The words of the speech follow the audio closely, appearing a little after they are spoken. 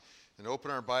and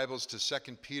open our Bibles to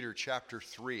 2 Peter chapter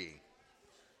 3.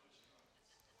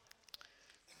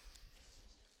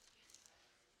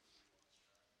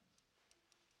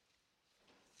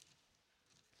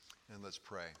 And let's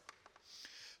pray.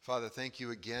 Father, thank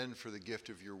you again for the gift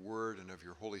of your word and of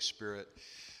your Holy Spirit.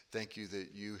 Thank you that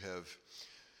you have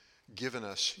given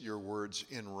us your words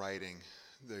in writing.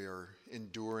 They are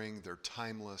enduring, they're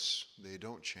timeless, they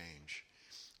don't change.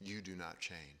 You do not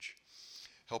change.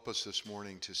 Help us this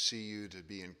morning to see you, to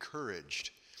be encouraged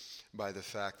by the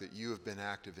fact that you have been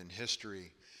active in history,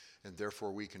 and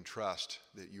therefore we can trust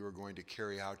that you are going to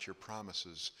carry out your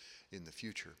promises in the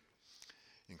future.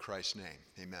 In Christ's name,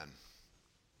 amen.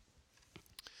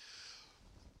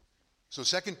 So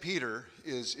 2 Peter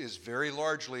is very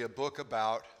largely a book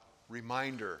about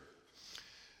reminder.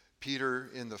 Peter,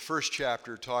 in the first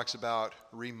chapter, talks about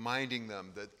reminding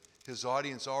them that his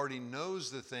audience already knows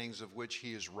the things of which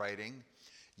he is writing,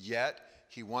 yet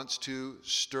he wants to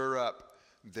stir up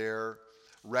their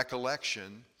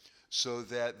recollection so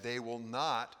that they will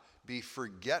not be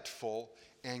forgetful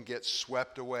and get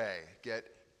swept away, get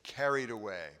carried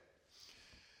away.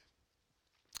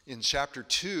 In chapter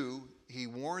 2, he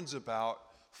warns about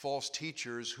false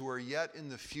teachers who are yet in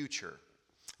the future.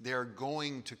 They are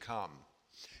going to come.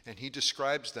 And he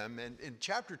describes them. And in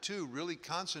chapter 2 really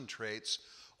concentrates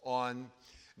on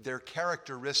their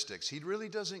characteristics. He really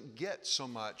doesn't get so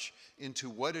much into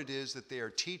what it is that they are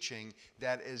teaching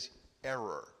that is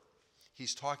error.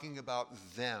 He's talking about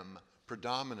them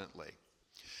predominantly.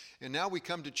 And now we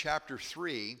come to chapter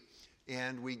 3,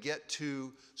 and we get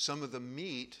to some of the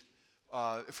meat.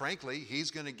 Frankly, he's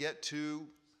going to get to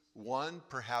one,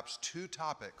 perhaps two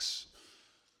topics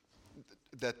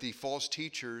that the false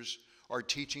teachers are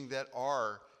teaching that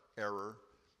are error.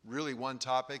 Really one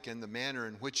topic and the manner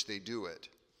in which they do it.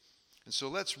 And so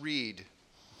let's read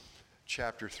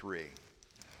chapter 3.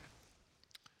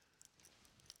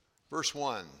 Verse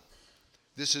 1.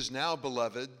 This is now,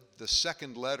 beloved, the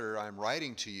second letter I am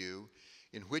writing to you,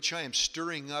 in which I am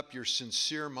stirring up your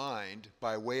sincere mind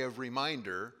by way of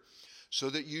reminder,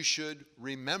 so that you should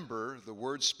remember the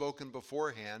words spoken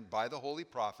beforehand by the holy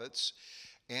prophets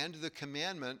and the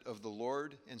commandment of the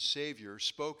Lord and Savior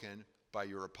spoken by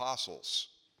your apostles.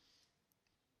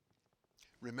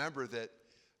 Remember that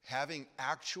having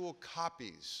actual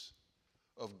copies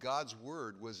of God's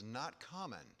word was not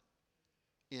common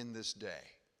in this day.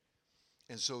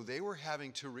 And so they were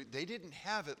having to, they didn't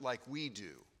have it like we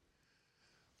do.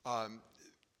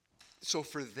 So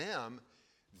for them,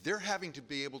 they're having to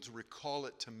be able to recall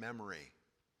it to memory.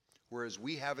 Whereas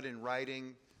we have it in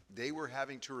writing, they were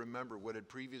having to remember what had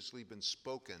previously been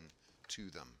spoken to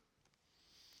them.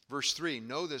 Verse 3,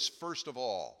 know this first of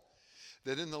all,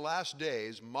 that in the last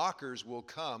days mockers will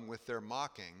come with their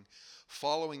mocking,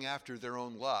 following after their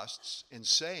own lusts, and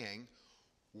saying,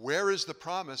 where is the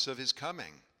promise of his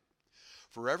coming?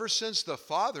 For ever since the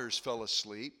fathers fell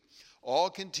asleep,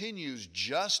 all continues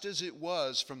just as it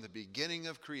was from the beginning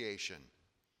of creation.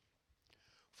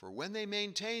 For when they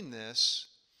maintain this,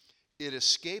 it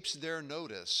escapes their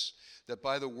notice that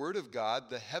by the word of God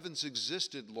the heavens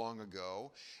existed long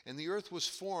ago, and the earth was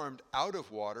formed out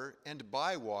of water and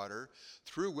by water,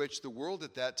 through which the world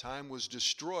at that time was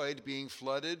destroyed, being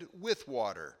flooded with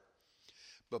water.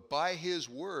 But by his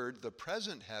word the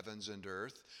present heavens and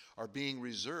earth are being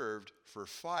reserved for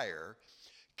fire,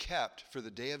 kept for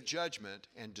the day of judgment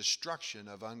and destruction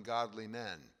of ungodly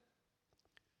men.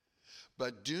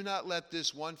 But do not let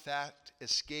this one fact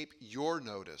escape your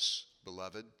notice,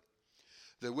 beloved,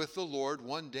 that with the Lord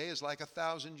 1 day is like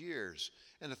 1,000 years,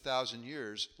 and 1,000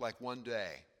 years like 1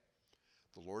 day.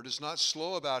 The Lord is not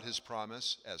slow about his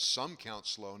promise, as some count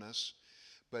slowness,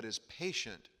 but is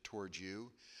patient toward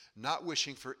you, not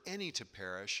wishing for any to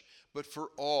perish, but for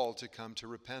all to come to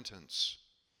repentance.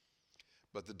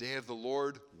 But the day of the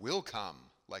Lord will come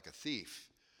like a thief,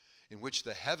 in which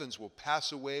the heavens will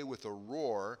pass away with a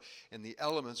roar, and the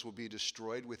elements will be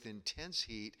destroyed with intense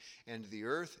heat, and the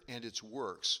earth and its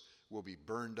works will be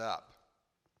burned up.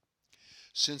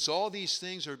 Since all these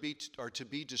things are to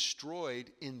be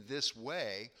destroyed in this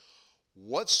way,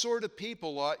 what sort of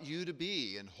people ought you to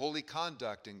be in holy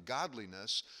conduct and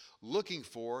godliness, looking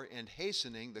for and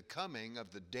hastening the coming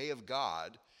of the day of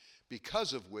God,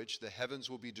 because of which the heavens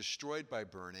will be destroyed by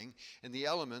burning, and the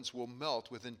elements will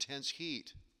melt with intense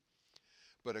heat?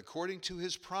 But according to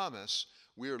his promise,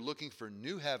 we are looking for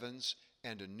new heavens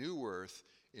and a new earth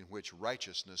in which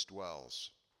righteousness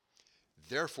dwells.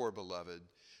 Therefore, beloved,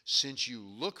 since you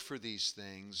look for these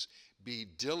things, be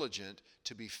diligent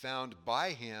to be found by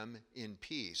him in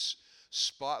peace,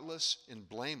 spotless and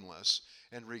blameless,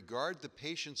 and regard the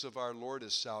patience of our Lord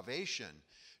as salvation,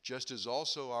 just as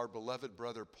also our beloved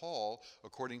brother Paul,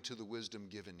 according to the wisdom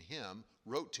given him,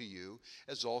 wrote to you,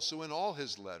 as also in all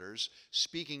his letters,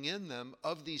 speaking in them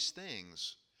of these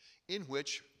things, in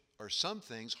which are some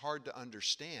things hard to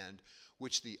understand,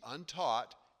 which the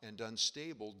untaught and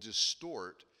unstable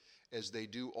distort, as they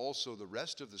do also the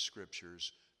rest of the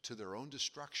Scriptures, to their own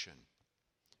destruction.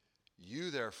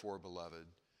 You therefore, beloved,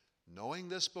 knowing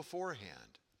this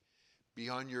beforehand, be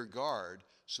on your guard,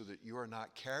 so that you are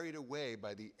not carried away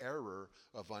by the error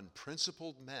of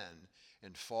unprincipled men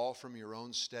and fall from your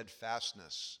own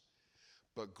steadfastness,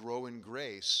 but grow in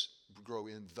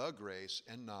the grace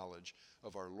and knowledge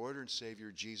of our Lord and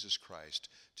Savior Jesus Christ.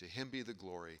 To him be the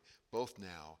glory, both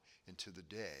now and to the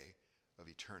day of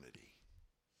eternity.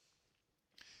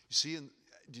 You see,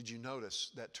 did you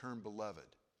notice that term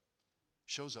beloved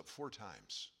shows up 4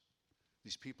 times?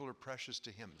 These people are precious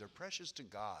to him. They're precious to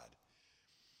God.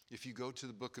 If you go to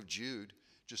the book of Jude,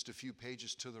 just a few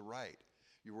pages to the right,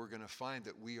 you are going to find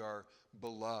that we are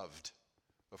beloved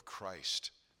of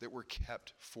Christ, that we're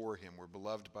kept for him. We're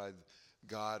beloved by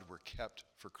God. We're kept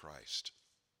for Christ.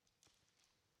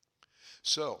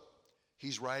 So,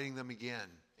 he's writing them again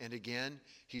and again.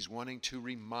 He's wanting to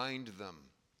remind them.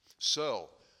 So,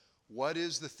 what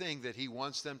is the thing that he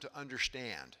wants them to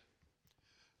understand?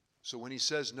 So when he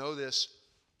says, know this,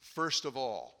 first of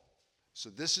all, so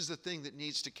this is the thing that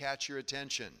needs to catch your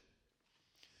attention.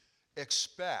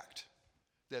 Expect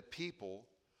that people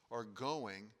are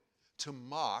going to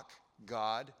mock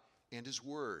God and his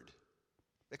word.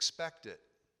 Expect it.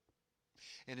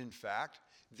 And in fact,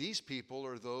 these people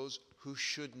are those who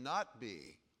should not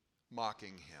be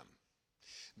mocking him.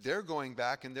 They're going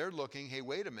back and they're looking, hey,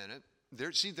 wait a minute.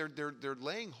 They're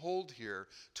laying hold here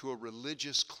to a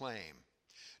religious claim.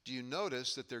 Do you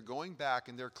notice that they're going back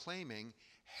and they're claiming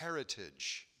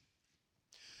heritage?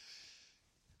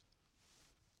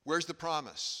 Where's the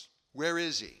promise? Where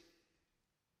is he?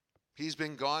 He's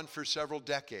been gone for several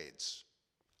decades.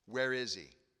 Where is he?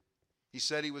 He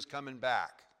said he was coming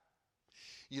back.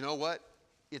 You know what?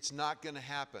 It's not going to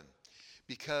happen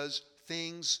because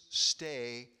things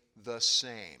stay the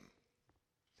same.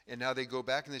 And now they go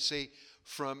back and they say,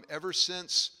 from ever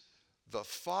since the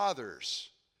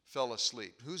fathers fell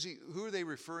asleep. Who are they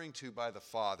referring to by the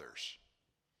fathers?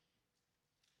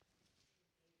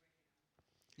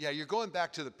 Yeah, you're going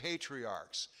back to the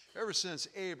patriarchs. Ever since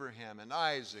Abraham and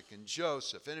Isaac and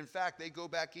Joseph. And in fact, they go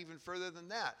back even further than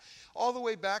that. All the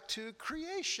way back to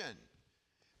creation.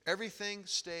 Everything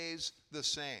stays the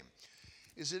same.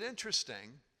 Is it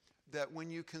interesting that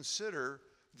when you consider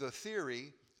the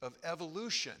theory of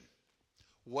evolution,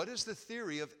 what is the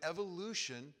theory of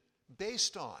evolution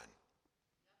based on?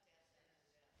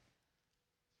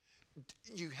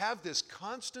 You have this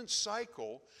constant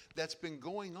cycle that's been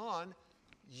going on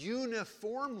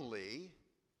uniformly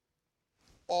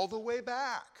all the way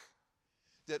back.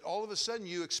 That all of a sudden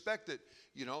you expect that,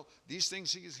 these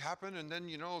things happen and then,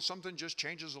 something just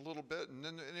changes a little bit and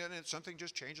then something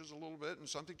just changes a little bit and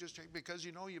something just changes because,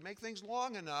 you make things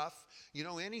long enough,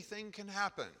 anything can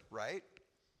happen, right?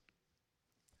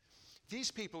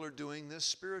 These people are doing this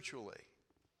spiritually.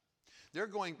 They're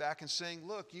going back and saying,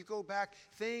 look, you go back,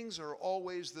 things are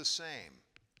always the same.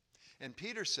 And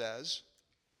Peter says,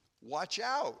 watch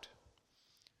out.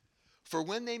 For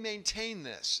when they maintain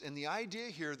this, and the idea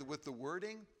here with the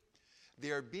wording,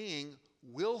 they are being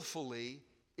willfully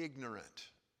ignorant.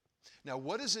 Now,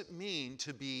 what does it mean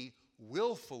to be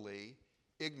willfully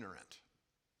ignorant?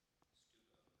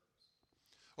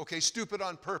 Okay, stupid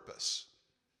on purpose.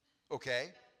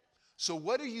 Okay? So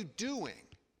what are you doing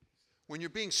when you're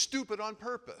being stupid on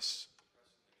purpose?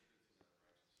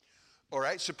 All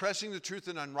right, suppressing the truth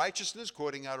in unrighteousness,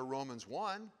 quoting out of Romans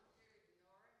 1.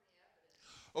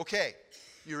 Okay,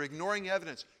 you're ignoring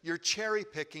evidence. You're cherry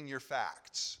picking your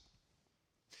facts.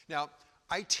 Now,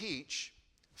 I teach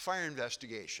fire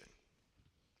investigation.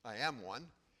 I am one,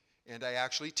 and I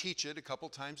actually teach it a couple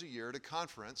times a year at a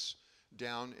conference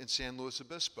down in San Luis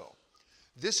Obispo.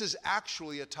 This is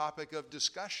actually a topic of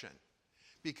discussion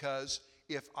because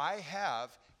if I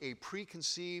have a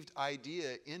preconceived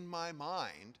idea in my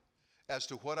mind as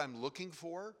to what I'm looking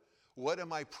for, what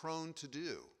am I prone to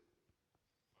do?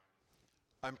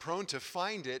 I'm prone to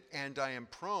find it, and I am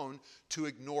prone to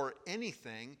ignore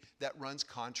anything that runs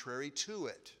contrary to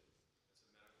it.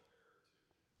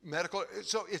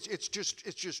 So it's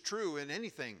just true in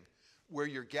anything where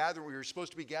you're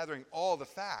supposed to be gathering all the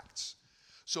facts.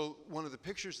 So one of the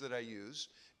pictures that I use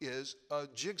is a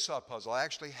jigsaw puzzle. I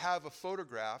actually have a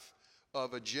photograph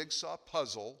of a jigsaw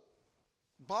puzzle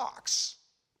box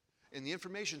and the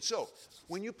information. So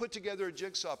when you put together a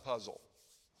jigsaw puzzle,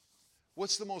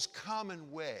 what's the most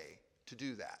common way to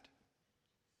do that.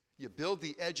 You build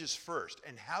the edges first.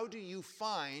 And how do you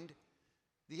find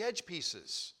the edge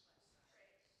pieces?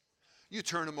 You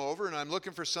turn them over, and I'm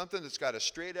looking for something that's got a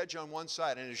straight edge on one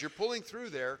side. And as you're pulling through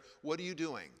there, what are you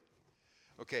doing?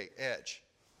 Okay, edge.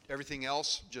 Everything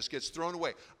else just gets thrown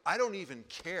away. I don't even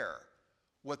care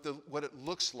what it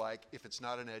looks like if it's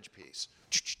not an edge piece.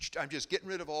 I'm just getting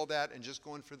rid of all that and just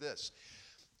going for this.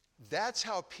 That's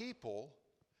how people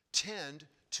tend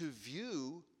to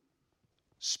view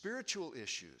spiritual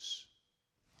issues.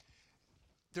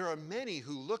 There are many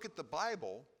who look at the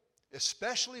Bible,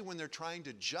 especially when they're trying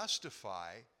to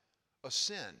justify a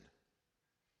sin.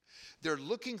 They're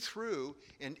looking through,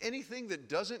 and anything that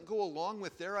doesn't go along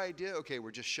with their idea, okay,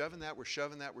 we're just shoving that, we're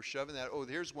shoving that, we're shoving that. Oh,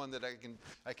 here's one that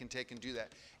I can take and do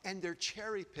that. And they're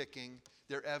cherry picking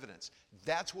their evidence.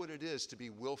 That's what it is to be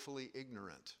willfully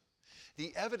ignorant.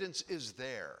 The evidence is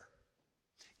there.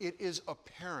 It is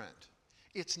apparent.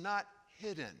 It's not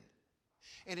hidden.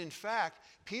 And in fact,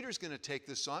 Peter's going to take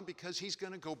this on because he's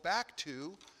going to go back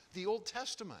to the Old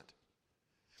Testament.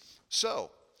 So,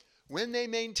 when they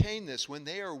maintain this, when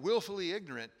they are willfully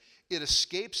ignorant, it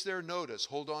escapes their notice.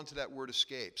 Hold on to that word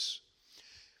escapes.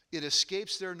 It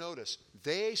escapes their notice.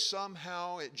 They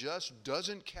somehow, it just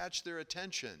doesn't catch their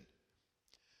attention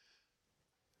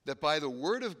that by the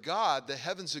word of God, the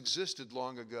heavens existed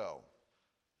long ago.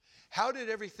 How did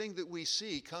everything that we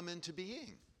see come into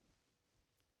being?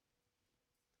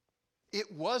 It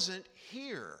wasn't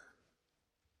here.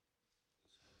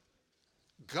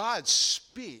 God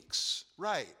speaks,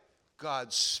 right?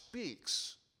 God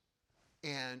speaks,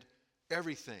 and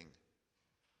everything.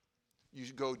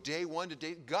 You go day one to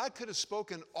day. God could have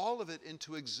spoken all of it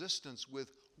into existence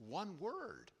with one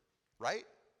word, right?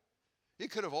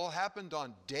 It could have all happened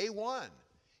on day one,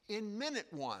 in minute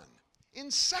one,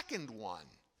 in second one.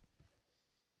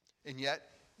 And yet,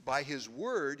 by his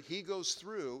word, he goes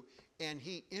through and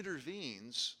he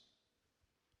intervenes.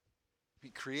 He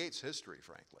creates history,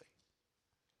 frankly.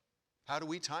 How do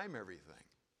we time everything?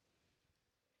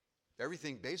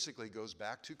 Everything basically goes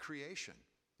back to creation.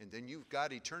 And then you've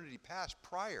got eternity past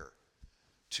prior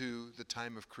to the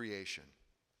time of creation.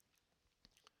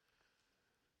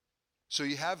 So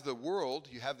you have the world,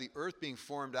 you have the earth being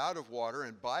formed out of water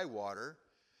and by water.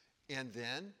 And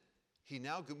then he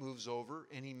now moves over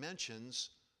and he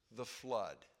mentions the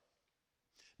flood.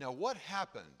 Now, what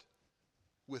happened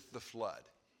with the flood?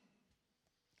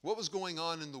 What was going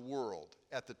on in the world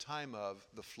at the time of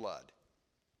the flood?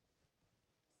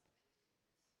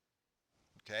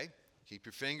 Okay, keep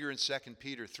your finger in 2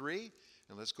 Peter 3,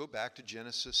 and let's go back to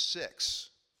Genesis 6.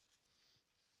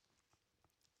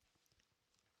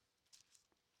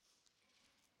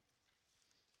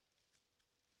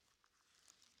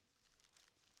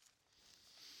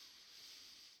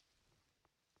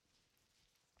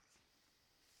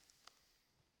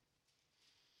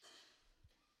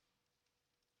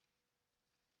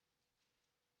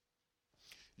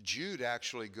 Jude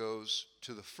actually goes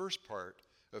to the first part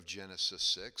of Genesis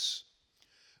 6.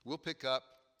 We'll pick up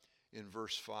in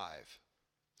verse 5.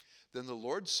 Then the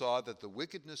Lord saw that the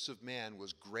wickedness of man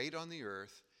was great on the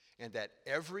earth, and that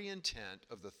every intent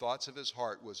of the thoughts of his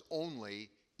heart was only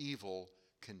evil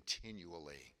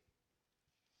continually.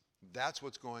 That's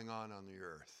what's going on the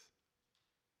earth.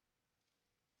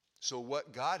 So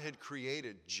what God had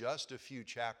created just a few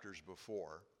chapters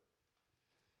before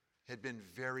had been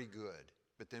very good.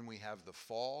 But then we have the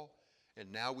fall,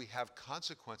 and now we have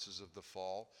consequences of the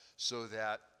fall, so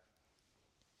that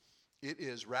it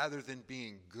is, rather than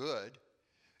being good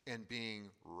and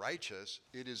being righteous,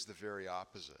 it is the very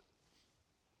opposite.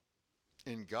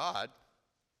 And God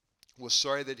was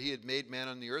sorry that he had made man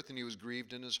on the earth, and he was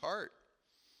grieved in his heart.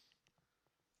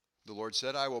 The Lord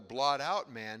said, I will blot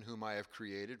out man whom I have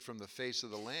created from the face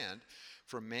of the land,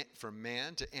 from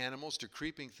man to animals to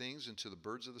creeping things and to the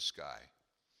birds of the sky.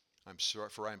 I'm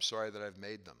sorry that I've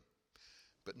made them.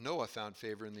 But Noah found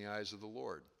favor in the eyes of the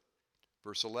Lord.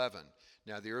 Verse 11,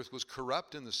 now the earth was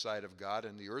corrupt in the sight of God,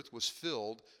 and the earth was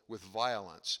filled with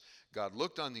violence. God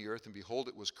looked on the earth, and behold,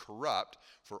 it was corrupt,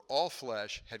 for all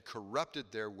flesh had corrupted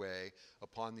their way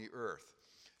upon the earth.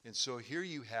 And so here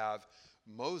you have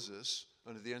Moses,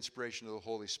 under the inspiration of the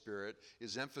Holy Spirit,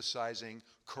 is emphasizing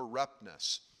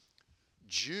corruptness.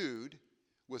 Jude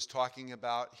was talking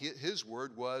about, his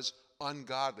word was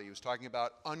ungodly. He was talking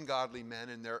about ungodly men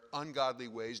in their ungodly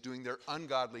ways, doing their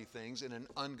ungodly things in an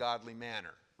ungodly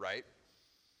manner, right?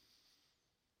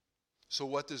 So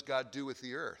what does God do with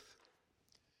the earth?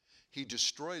 He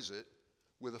destroys it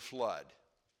with a flood.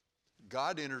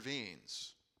 God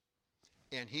intervenes,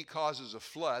 and he causes a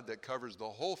flood that covers the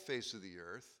whole face of the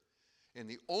earth, and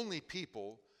the only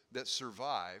people that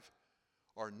survive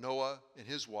are Noah and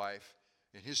his wife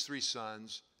and his 3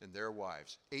 sons and their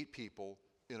wives. 8 people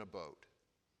in a boat,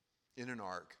 in an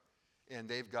ark. And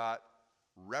they've got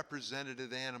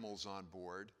representative animals on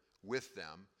board with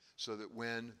them so that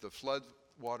when the flood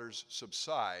waters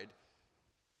subside,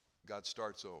 God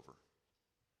starts over.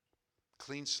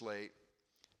 Clean slate,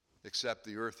 except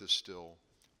the earth is still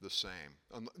the same.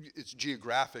 It's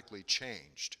geographically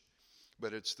changed,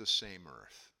 but it's the same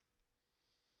earth.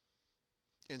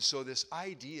 And so this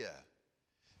idea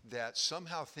that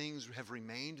somehow things have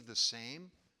remained the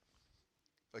same,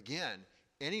 again,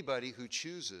 anybody who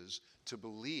chooses to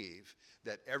believe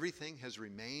that everything has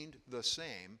remained the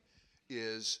same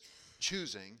is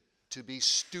choosing to be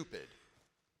stupid.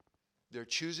 They're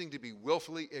choosing to be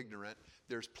willfully ignorant.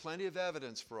 There's plenty of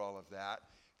evidence for all of that.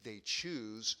 They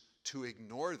choose to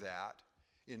ignore that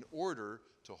in order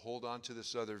to hold on to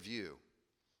this other view.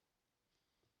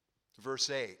 Verse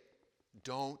 8,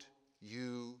 don't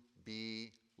you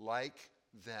be like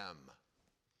them.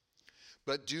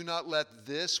 But do not let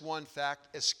this one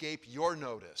fact escape your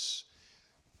notice.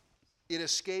 It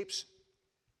escapes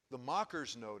the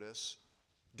mocker's notice.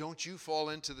 Don't you fall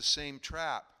into the same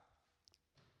trap.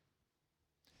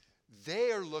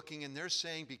 They are looking and they're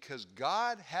saying, because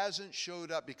God hasn't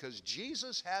showed up, because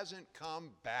Jesus hasn't come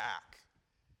back,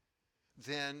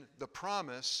 then the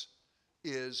promise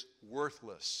is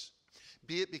worthless.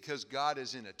 Be it because God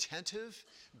is inattentive,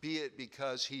 be it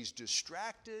because he's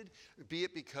distracted, be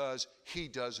it because he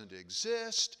doesn't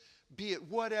exist, be it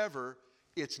whatever,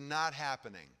 it's not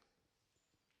happening.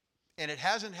 And it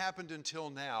hasn't happened until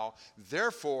now.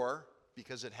 Therefore,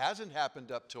 because it hasn't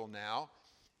happened up till now,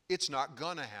 it's not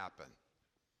going to happen,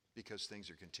 because things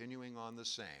are continuing on the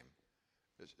same,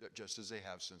 just as they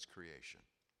have since creation.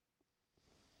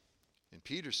 And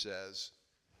Peter says,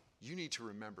 you need to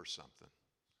remember something.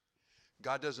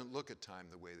 God doesn't look at time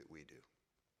the way that we do.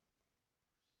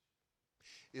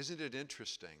 Isn't it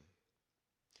interesting?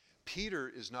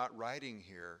 Peter is not writing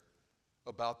here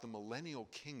about the millennial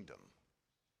kingdom.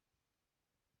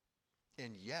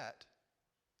 And yet,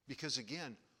 because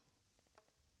again,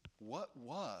 what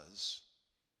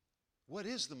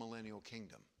is the millennial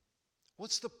kingdom?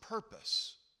 What's the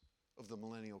purpose of the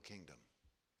millennial kingdom?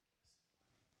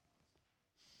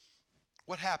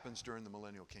 What happens during the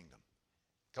millennial kingdom?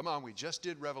 Come on, we just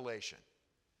did Revelation.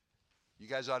 You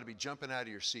guys ought to be jumping out of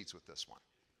your seats with this one.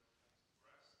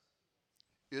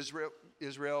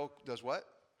 Israel does what?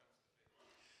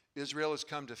 Israel has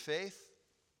come to faith.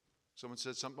 Someone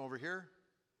said something over here.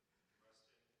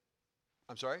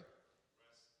 I'm sorry?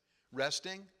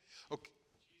 Resting. Okay.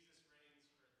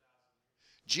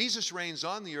 Jesus reigns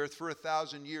on the earth for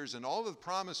 1,000 years, and all of the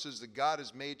promises that God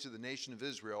has made to the nation of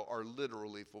Israel are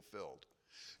literally fulfilled.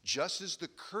 Just as the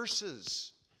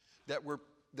curses that were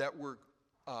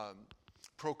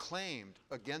proclaimed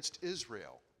against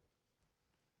Israel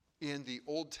in the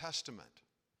Old Testament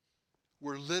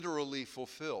were literally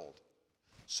fulfilled,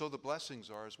 so the blessings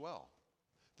are as well.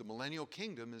 The millennial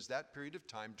kingdom is that period of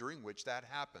time during which that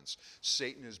happens.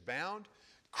 Satan is bound.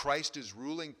 Christ is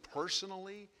ruling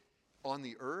personally on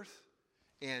the earth.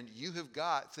 And you have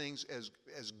got things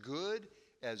as good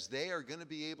as they are going to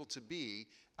be able to be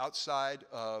outside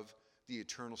of the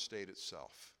eternal state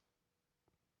itself.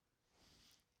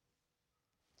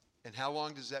 And how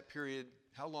long does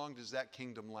that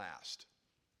kingdom last?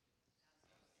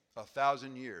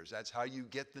 1,000 years. That's how you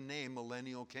get the name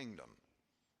millennial kingdom.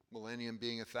 Millennium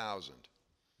being 1,000.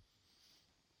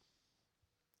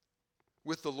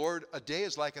 With the Lord, a day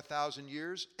is like 1,000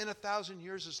 years, and 1,000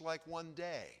 years is like one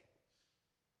day.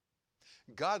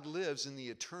 God lives in the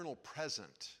eternal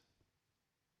present.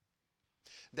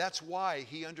 That's why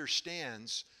he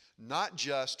understands not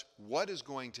just what is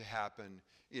going to happen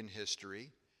in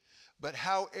history, but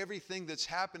how everything that's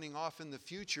happening off in the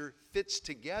future fits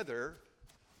together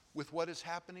with what is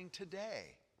happening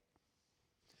today.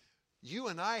 You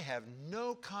and I have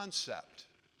no concept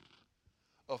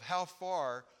of how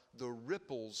far the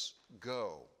ripples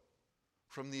go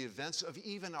from the events of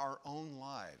even our own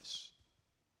lives,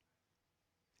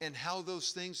 and how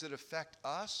those things that affect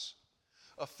us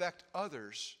affect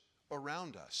others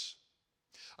around us.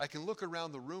 I can look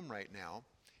around the room right now,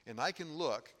 and I can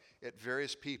look at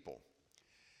various people,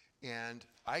 and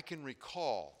I can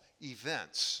recall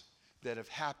events that have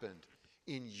happened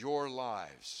in your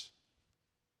lives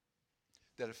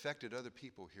that affected other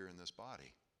people here in this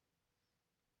body.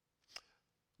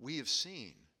 We have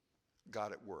seen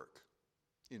God at work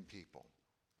in people.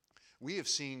 We have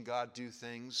seen God do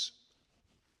things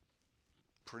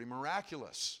pretty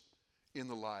miraculous in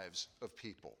the lives of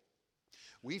people.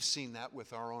 We've seen that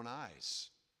with our own eyes.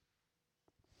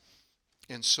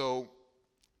 And so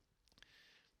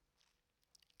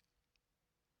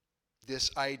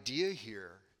this idea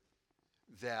here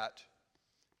that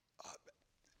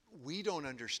we don't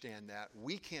understand that,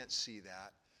 we can't see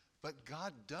that, but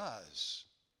God does.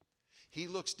 He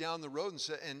looks down the road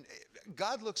and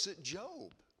God looks at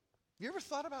Job. You ever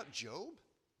thought about Job?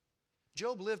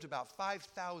 Job lived about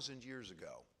 5,000 years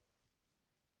ago.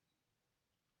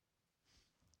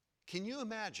 Can you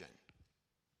imagine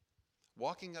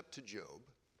walking up to Job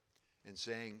and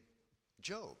saying,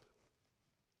 Job,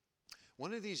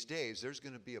 one of these days there's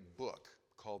going to be a book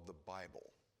called the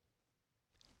Bible,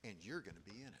 and you're going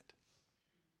to be in it.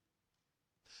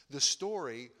 The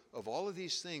story of all of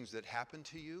these things that happened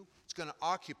to you, it's going to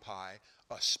occupy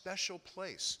a special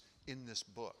place in this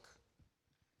book.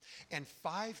 And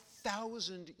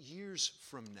 5,000 years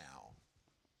from now,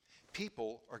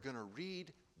 people are going to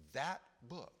read that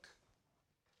book,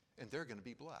 and they're going to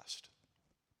be blessed.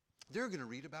 They're going to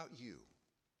read about you.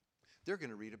 They're going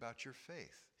to read about your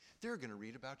faith. They're going to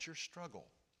read about your struggle.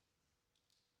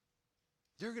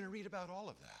 They're going to read about all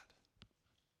of that.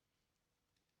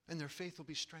 And their faith will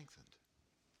be strengthened.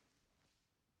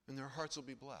 And their hearts will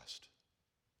be blessed.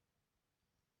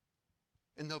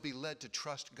 And they'll be led to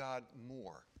trust God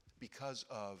more because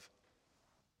of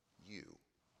you.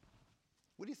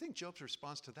 What do you think Job's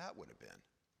response to that would have been?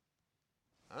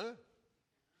 Huh?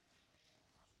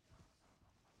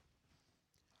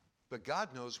 But God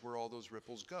knows where all those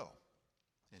ripples go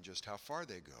and just how far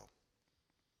they go.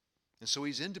 And so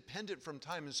he's independent from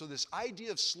time. And so this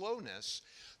idea of slowness,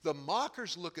 the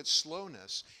mockers look at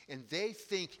slowness and they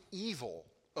think evil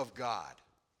of God.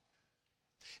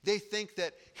 They think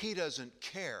that he doesn't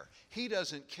care. He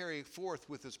doesn't carry forth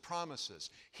with his promises.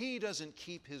 He doesn't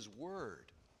keep his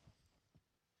word.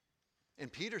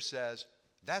 And Peter says,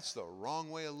 that's the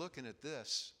wrong way of looking at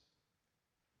this.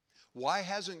 Why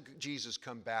hasn't Jesus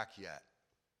come back yet?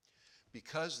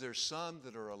 Because there's some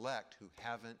that are elect who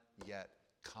haven't yet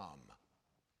come.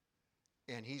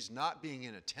 And he's not being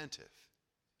inattentive.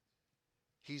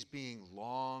 He's being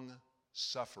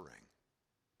long-suffering.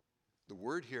 The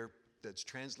word here that's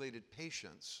translated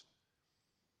patience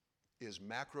is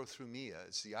macrothumia.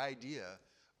 It's the idea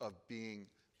of being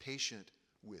patient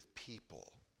with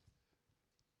people.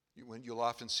 You'll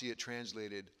often see it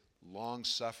translated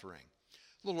long-suffering.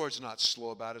 The Lord's not slow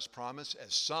about his promise,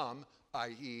 as some,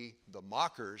 i.e. the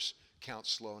mockers, count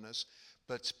slowness,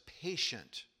 but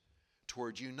patient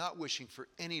toward you, not wishing for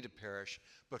any to perish,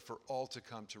 but for all to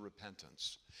come to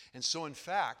repentance. And so, in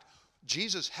fact,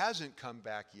 Jesus hasn't come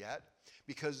back yet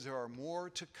because there are more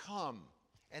to come,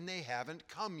 and they haven't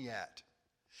come yet.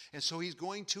 And so he's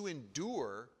going to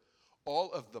endure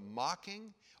all of the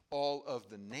mocking, all of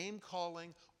the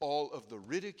name-calling, all of the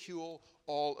ridicule,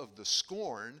 all of the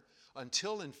scorn,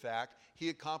 until, in fact, he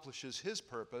accomplishes his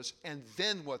purpose, and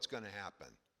then what's going to happen?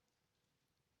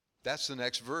 That's the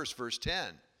next verse, verse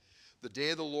 10. The day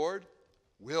of the Lord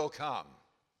will come.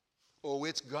 Oh,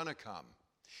 it's going to come.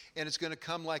 And it's going to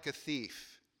come like a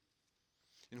thief,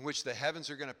 in which the heavens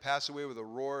are going to pass away with a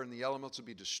roar, and the elements will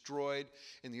be destroyed,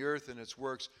 and the earth and its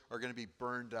works are going to be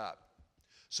burned up.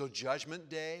 So Judgment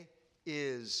Day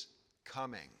is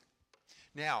coming.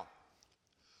 Now,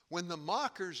 when the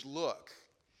mockers look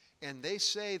and they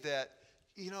say that,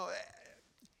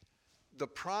 the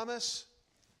promise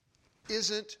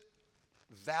isn't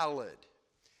valid,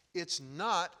 it's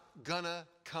not gonna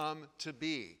come to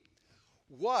be,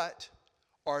 what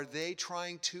are they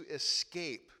trying to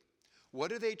escape?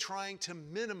 What are they trying to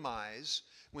minimize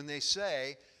when they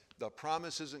say the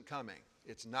promise isn't coming?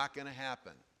 It's not going to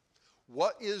happen.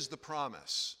 What is the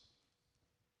promise?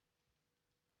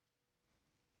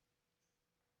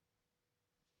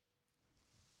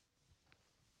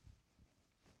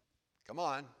 Come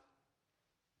on.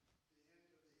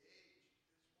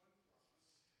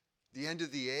 The end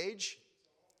of the age?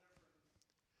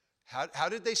 How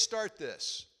did they start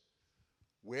this?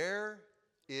 Where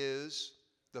is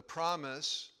the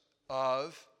promise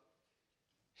of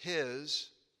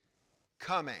his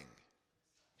coming,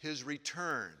 his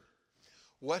return?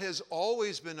 What has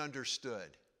always been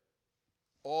understood,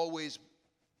 always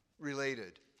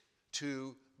related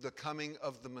to the coming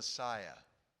of the Messiah?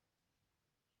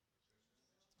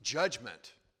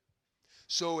 Judgment.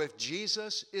 So if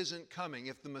Jesus isn't coming,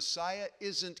 if the Messiah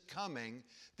isn't coming,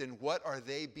 then what are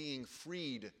they being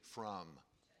freed from?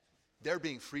 They're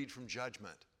being freed from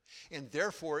judgment. And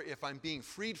therefore, if I'm being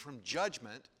freed from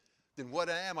judgment, then what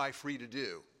am I free to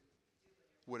do?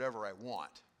 Whatever I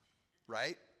want,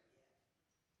 right?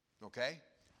 Okay?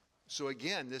 So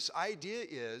again, this idea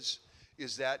is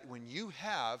that when you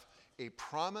have a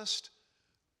promised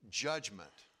judgment,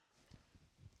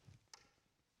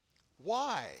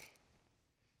 why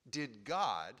did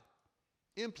God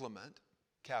implement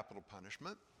capital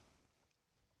punishment.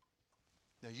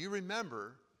 Now you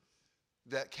remember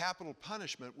that capital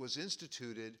punishment was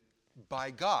instituted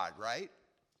by God, right?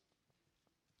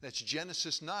 That's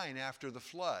Genesis 9 after the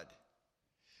flood.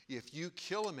 If you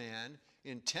kill a man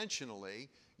intentionally,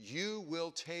 you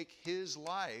will take his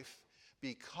life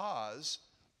because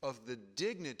of the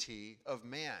dignity of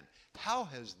man. How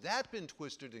has that been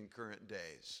twisted in current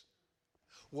days?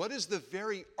 What is the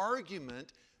very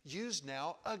argument used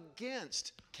now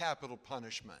against capital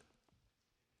punishment?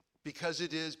 Because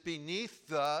it is beneath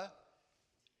the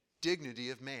dignity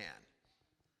of man.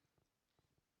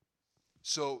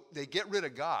 So they get rid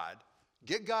of God,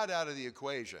 get God out of the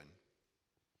equation,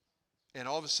 and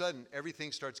all of a sudden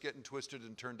everything starts getting twisted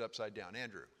and turned upside down.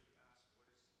 Andrew.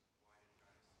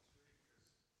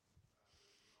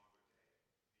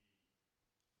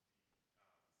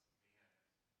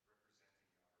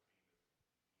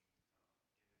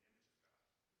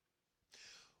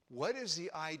 What is the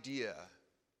idea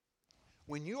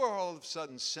when you are all of a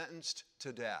sudden sentenced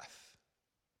to death?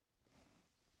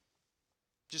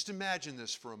 Just imagine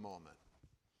this for a moment.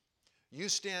 You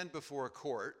stand before a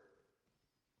court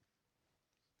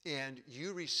and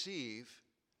you receive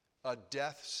a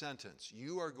death sentence.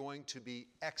 You are going to be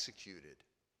executed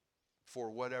for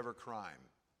whatever crime.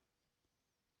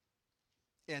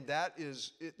 And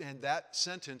that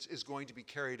sentence is going to be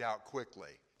carried out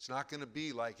quickly. It's not going to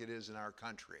be like it is in our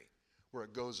country, where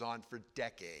it goes on for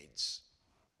decades,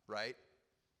 right?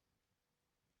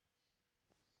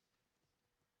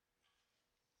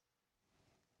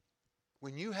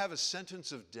 When you have a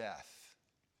sentence of death,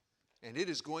 and it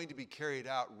is going to be carried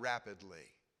out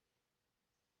rapidly,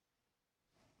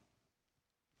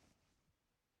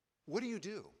 what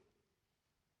do?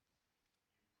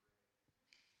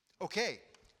 Okay,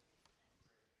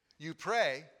 you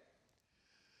pray.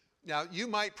 Now, you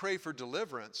might pray for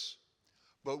deliverance,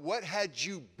 but what had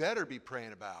you better be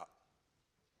praying about?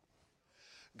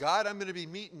 God, I'm going to be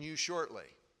meeting you shortly.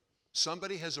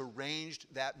 Somebody has arranged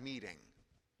that meeting.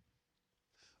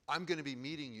 I'm going to be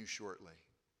meeting you shortly.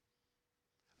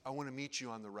 I want to meet you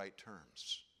on the right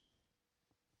terms.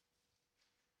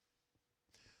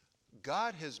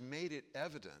 God has made it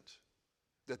evident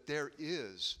that there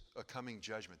is a coming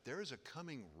judgment. There is a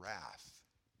coming wrath.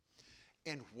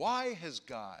 And why has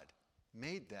God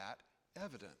made that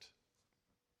evident?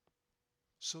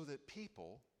 So that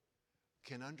people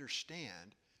can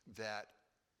understand that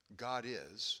God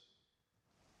is,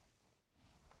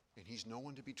 and he's no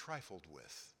one to be trifled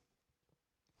with.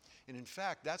 And in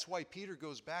fact, that's why Peter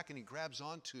goes back and he grabs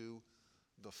onto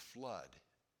the flood.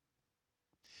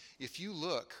 If you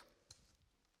look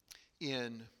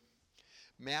in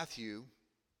Matthew,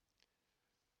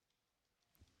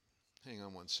 hang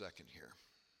on one second here.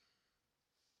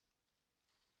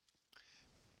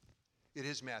 It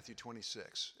is Matthew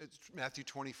 26. It's Matthew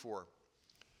 24.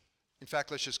 In fact,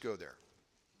 let's just go there.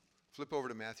 Flip over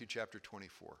to Matthew chapter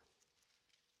 24.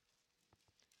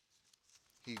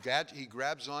 He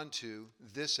grabs onto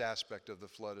this aspect of the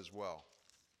flood as well.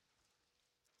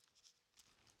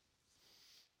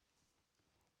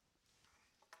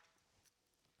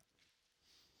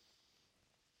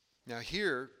 Now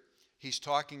here, he's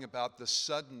talking about the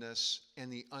suddenness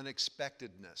and the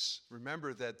unexpectedness.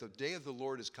 Remember that the day of the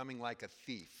Lord is coming like a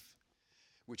thief,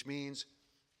 which means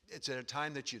it's at a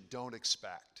time that you don't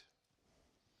expect.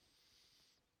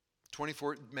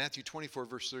 Matthew 24,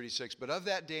 verse 36, but of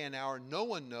that day and hour no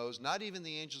one knows, not even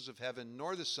the angels of heaven,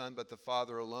 nor the Son, but the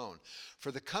Father alone.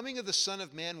 For the coming of the Son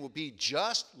of Man will be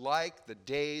just like the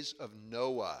days of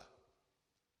Noah.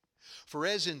 For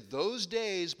as in those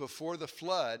days before the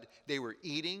flood, they were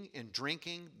eating and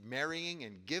drinking, marrying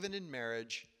and given in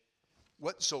marriage.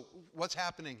 So what's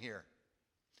happening here?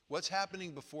 What's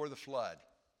happening before the flood?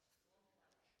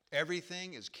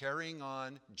 Everything is carrying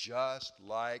on just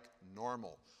like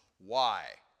normal. Why?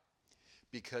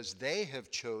 Because they have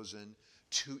chosen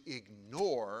to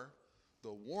ignore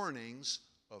the warnings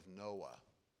of Noah.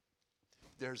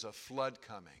 There's a flood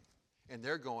coming. And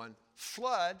they're going,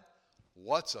 flood?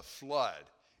 What's a flood?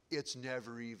 It's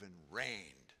never even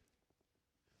rained.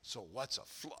 So what's a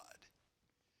flood?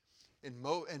 And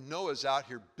Noah's out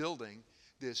here building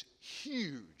this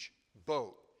huge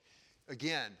boat.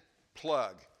 Again,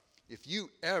 plug. If you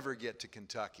ever get to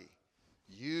Kentucky,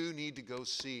 you need to go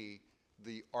see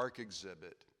the Ark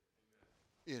exhibit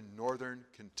in northern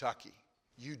Kentucky.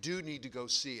 You do need to go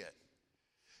see it.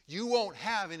 You won't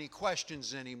have any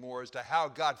questions anymore as to how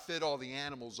God fit all the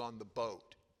animals on the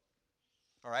boat.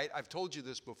 All right? I've told you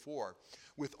this before.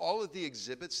 With all of the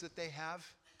exhibits that they have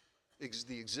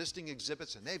the existing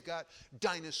exhibits, and they've got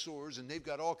dinosaurs, and they've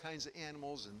got all kinds of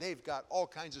animals, and they've got all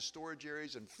kinds of storage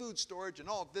areas and food storage and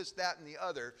all this, that, and the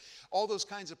other, all those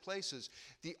kinds of places.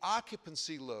 The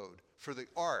occupancy load for the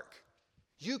ark,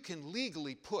 you can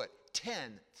legally put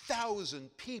 10,000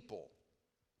 people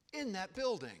in that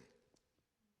building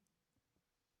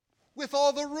with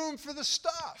all the room for the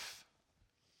stuff.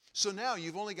 So now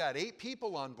you've only got 8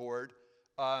 people on board.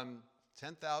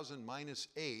 10,000 minus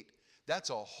 8, that's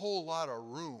a whole lot of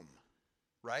room,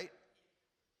 right?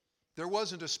 There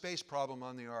wasn't a space problem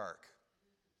on the ark.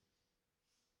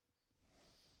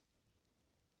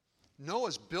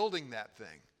 Noah's building that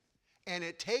thing, and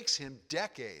it takes him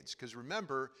decades, because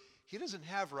remember, he doesn't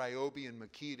have Ryobi and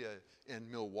Makita and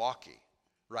Milwaukee,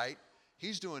 right?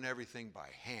 He's doing everything by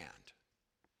hand.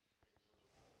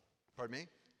 Pardon me?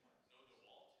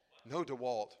 No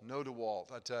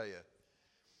DeWalt, I tell you.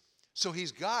 So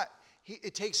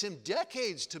it takes him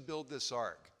decades to build this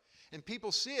ark. And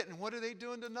people see it, and what are they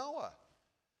doing to Noah?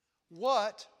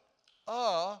 What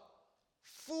a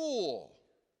fool.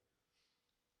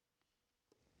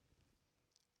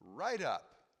 Right up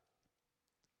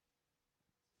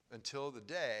until the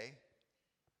day,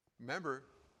 remember,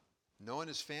 Noah and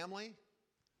his family,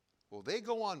 well, they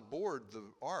go on board the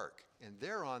ark, and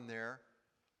they're on there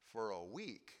for a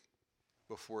week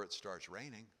before it starts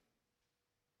raining.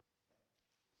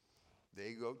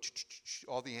 They go,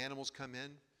 all the animals come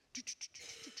in,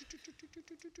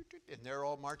 and they're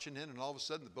all marching in, and all of a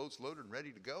sudden the boat's loaded and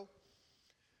ready to go.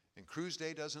 And cruise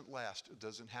day doesn't last. It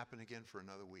doesn't happen again for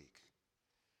another week.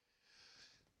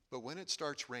 But when it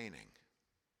starts raining,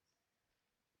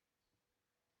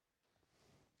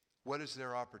 what is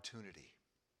their opportunity?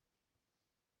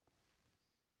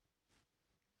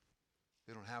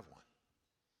 They don't have one.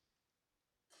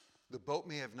 The boat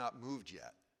may have not moved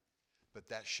yet, but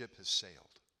that ship has sailed.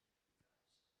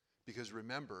 Because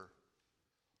remember,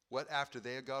 what after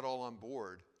they had got all on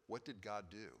board, what did God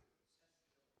do?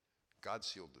 God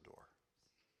sealed the door.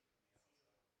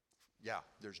 Yeah,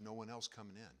 there's no one else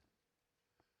coming in.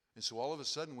 And so all of a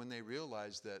sudden when they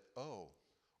realized that, oh,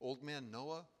 old man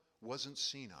Noah wasn't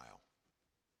senile.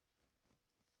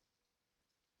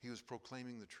 He was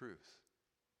proclaiming the truth.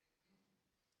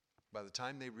 By the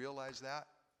time they realized that,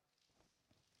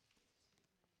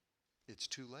 it's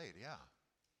too late, yeah.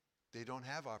 They don't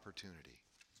have opportunity.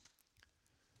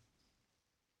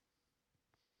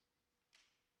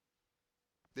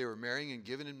 They were marrying and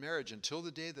given in marriage until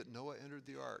the day that Noah entered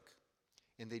the ark.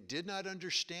 And they did not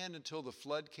understand until the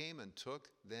flood came and took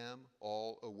them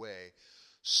all away.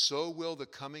 So will the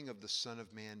coming of the Son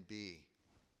of Man be.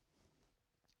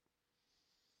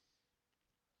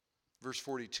 Verse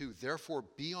 42, therefore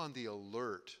be on the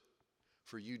alert,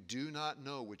 for you do not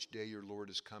know which day your Lord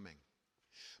is coming.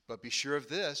 But be sure of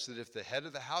this, that if the head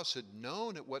of the house had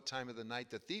known at what time of the night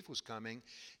the thief was coming,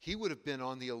 he would have been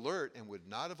on the alert and would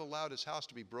not have allowed his house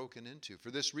to be broken into. For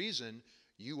this reason,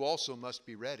 you also must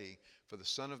be ready, for the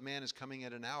Son of Man is coming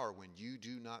at an hour when you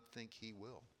do not think he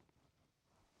will.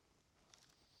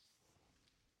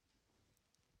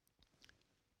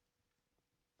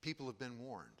 People have been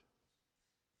warned.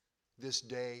 This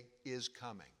day is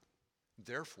coming.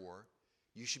 Therefore,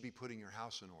 you should be putting your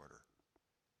house in order.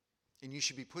 And you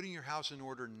should be putting your house in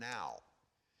order now,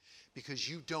 because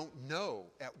you don't know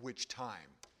at which time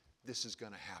this is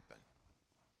going to happen.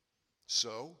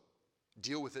 So,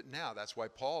 deal with it now. That's why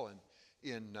Paul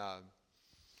in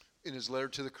his letter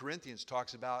to the Corinthians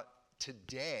talks about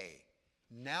today.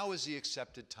 Now is the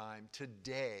accepted time.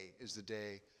 Today is the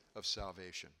day of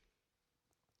salvation.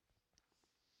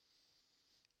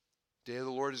 Day of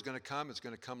the Lord is going to come. It's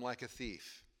going to come like a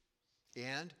thief.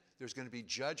 And there's going to be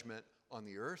judgment on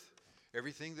the earth.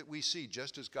 Everything that we see,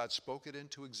 just as God spoke it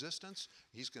into existence,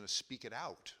 he's going to speak it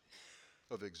out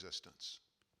of existence.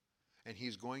 And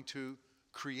he's going to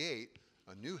create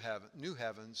a new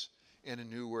heavens and a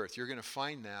new earth. You're going to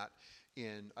find that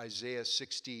in Isaiah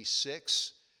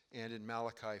 66 and in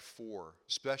Malachi 4,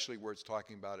 especially where it's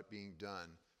talking about it being done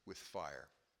with fire.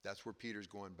 That's where Peter's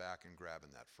going back and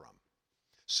grabbing that from.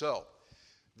 So,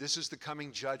 this is the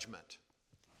coming judgment.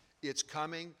 It's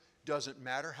coming. Doesn't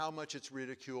matter how much it's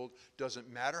ridiculed.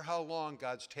 Doesn't matter how long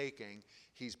God's taking.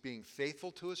 He's being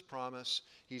faithful to his promise.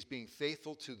 He's being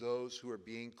faithful to those who are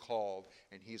being called.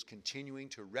 And he is continuing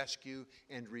to rescue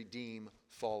and redeem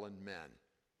fallen men.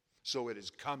 So it is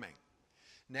coming.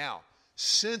 Now,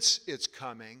 since it's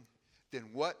coming, then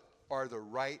what are the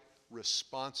right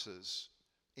responses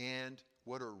and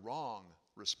what are wrong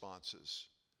responses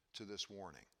to this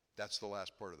warning? That's the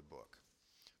last part of the book.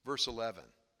 Verse 11.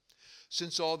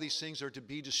 Since all these things are to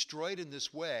be destroyed in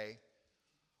this way,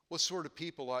 What sort of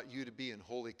people ought you to be in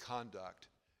holy conduct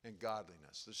and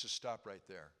godliness? Let's just stop right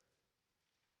there.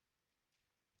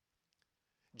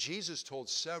 Jesus told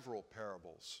several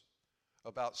parables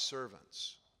about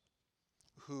servants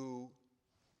who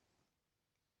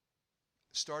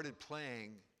started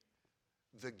playing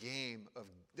the game of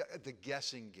the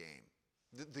guessing game,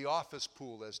 the office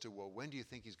pool as to, well, when do you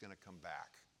think he's going to come back?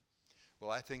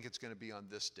 Well, I think it's going to be on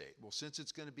this date. Well, since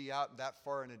it's going to be out that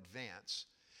far in advance,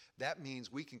 that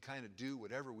means we can kind of do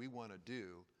whatever we want to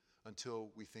do until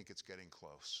we think it's getting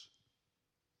close.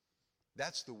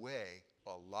 That's the way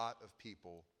a lot of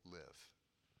people live.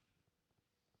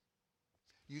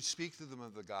 You speak to them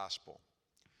of the gospel,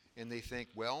 and they think,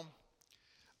 well,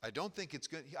 I don't think he's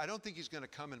going to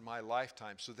come in my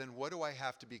lifetime, so then what do I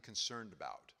have to be concerned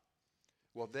about?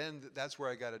 Well, then that's where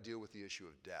I got to deal with the issue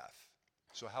of death.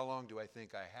 So how long do I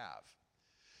think I have?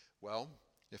 Well,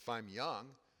 if I'm young,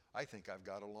 I think I've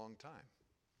got a long time.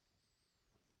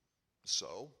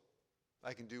 So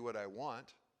I can do what I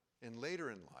want, and later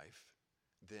in life,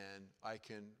 then I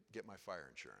can get my fire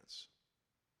insurance.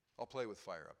 I'll play with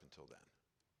fire up until then.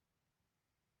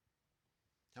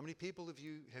 How many people have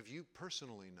you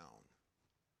personally known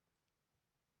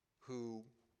who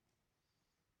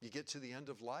you get to the end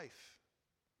of life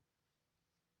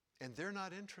and they're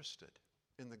not interested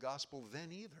in the gospel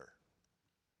then either?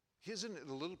 Isn't it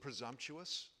a little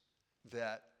presumptuous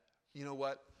that, you know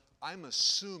what, I'm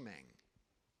assuming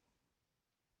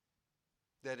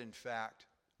that in fact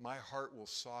my heart will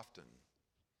soften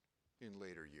in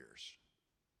later years?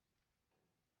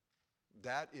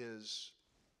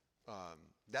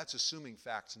 That's assuming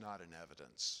facts not in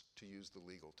evidence, to use the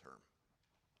legal term.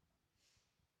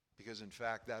 Because in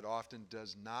fact, that often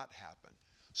does not happen.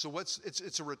 So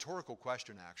it's a rhetorical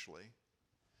question, actually.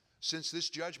 Since this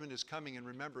judgment is coming, and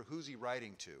remember, who's he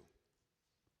writing to?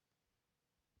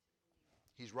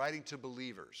 He's writing to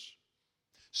believers.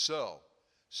 So,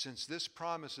 since this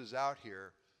promise is out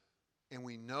here, and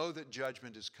we know that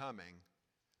judgment is coming,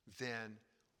 then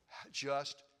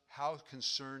just how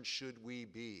concerned should we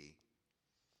be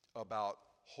about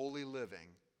holy living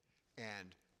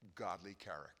and godly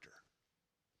character?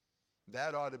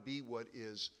 That ought to be what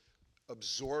is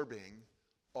absorbing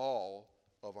all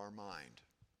of our mind.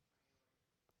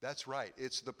 That's right.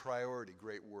 It's the priority.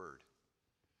 Great word.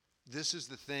 This is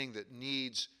the thing that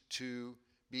needs to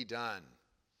be done.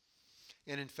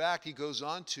 And in fact, he goes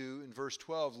on to, in verse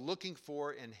 12, looking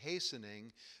for and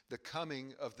hastening the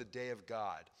coming of the day of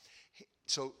God.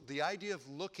 So the idea of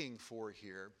looking for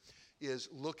here is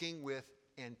looking with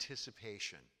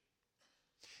anticipation.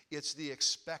 It's the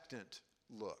expectant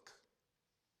look.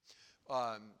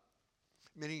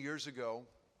 Many years ago,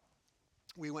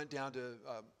 we went down to,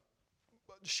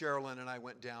 Sherilyn and I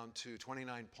went down to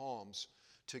 29 Palms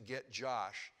to get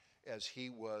Josh as he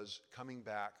was coming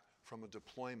back from a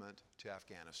deployment to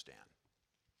Afghanistan.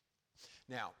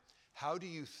 Now, how do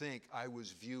you think I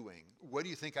was viewing, what do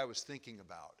you think I was thinking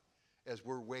about as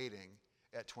we're waiting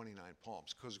at 29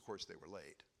 Palms? Because, of course, they were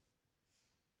late.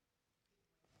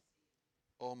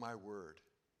 Oh, my word.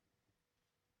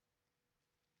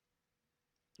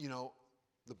 You know,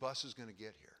 the bus is going to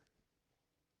get here.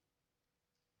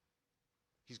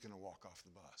 He's going to walk off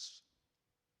the bus.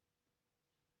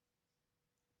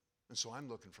 And so I'm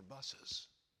looking for buses.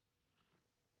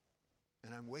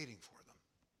 And I'm waiting for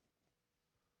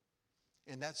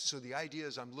them. And so the idea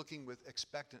is I'm looking with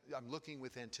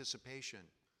anticipation.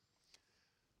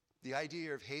 The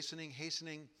idea of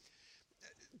hastening,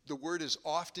 the word is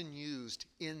often used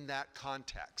in that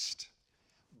context.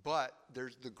 But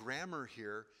the grammar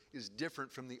here is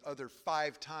different from the other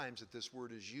 5 times that this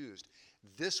word is used.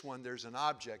 This one, there's an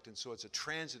object, and so it's a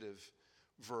transitive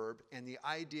verb. And the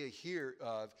idea here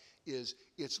is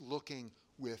it's looking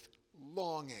with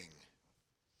longing.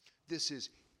 This is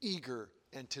eager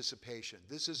anticipation.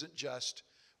 This isn't just,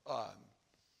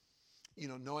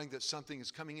 knowing that something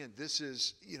is coming in. This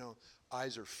is,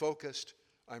 eyes are focused.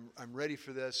 I'm ready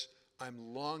for this.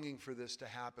 I'm longing for this to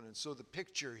happen. And so the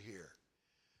picture here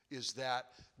is that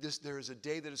there is a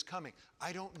day that is coming.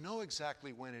 I don't know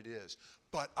exactly when it is,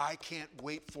 but I can't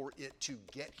wait for it to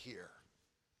get here.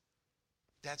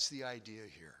 That's the idea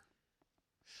here.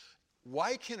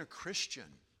 Why can a Christian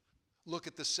look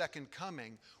at the second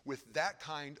coming with that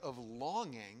kind of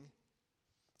longing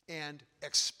and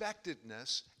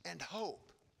expectedness and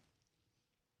hope?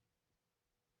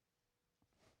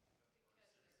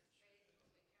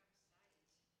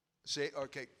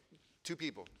 Okay, 2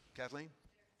 people. Kathleen?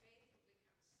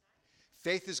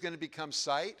 Faith is going to become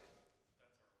sight.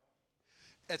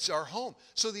 It's our home.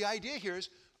 So the idea here is,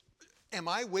 am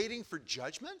I waiting for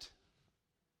judgment?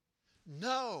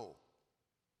 No.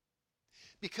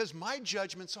 Because my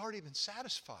judgment's already been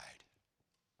satisfied.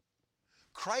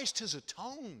 Christ has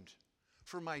atoned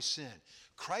for my sin.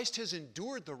 Christ has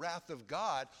endured the wrath of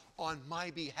God on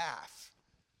my behalf.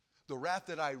 The wrath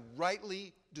that I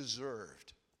rightly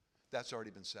deserved. That's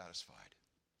already been satisfied.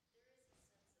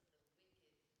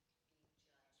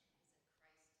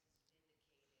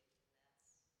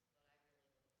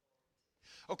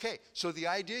 Okay, so the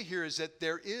idea here is that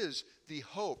there is the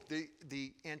hope,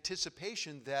 the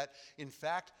anticipation that, in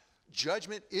fact,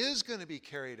 judgment is going to be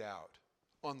carried out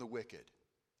on the wicked.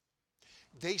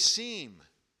 They seem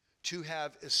to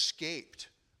have escaped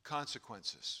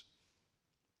consequences.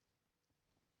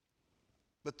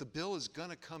 But the bill is going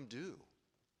to come due,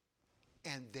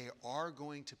 and they are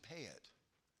going to pay it.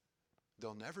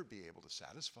 They'll never be able to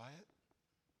satisfy it,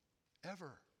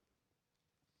 ever.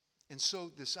 And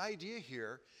so this idea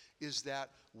here is that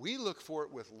we look for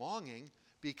it with longing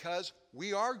because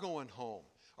we are going home.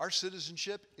 Our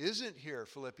citizenship isn't here,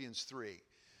 Philippians 3.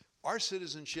 Our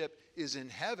citizenship is in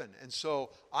heaven, and so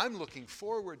I'm looking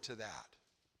forward to that.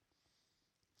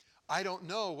 I don't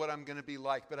know what I'm going to be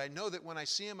like, but I know that when I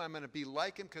see him, I'm going to be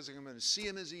like him because I'm going to see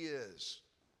him as he is.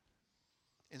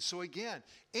 And so again,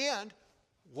 and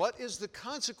what is the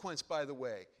consequence, by the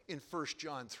way, in 1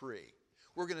 John 3?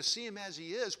 We're going to see him as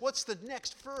he is. What's the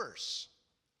next verse?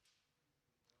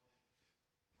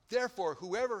 Therefore,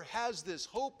 whoever has this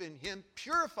hope in him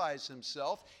purifies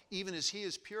himself even as he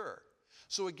is pure.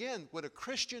 So again, what a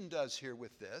Christian does here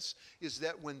with this is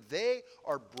that when they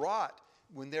are brought,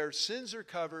 when their sins are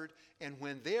covered, and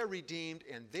when they are redeemed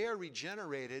and they are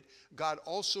regenerated, God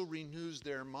also renews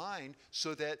their mind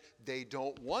so that they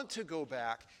don't want to go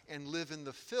back and live in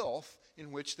the filth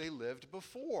in which they lived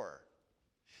before.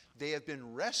 They have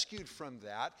been rescued from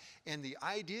that, and the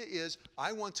idea is,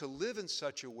 I want to live in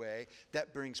such a way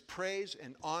that brings praise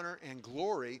and honor and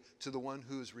glory to the one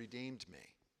who has redeemed me.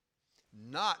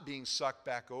 Not being sucked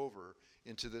back over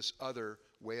into this other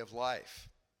way of life.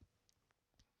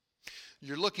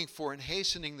 You're looking for and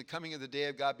hastening the coming of the day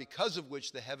of God, because of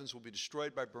which the heavens will be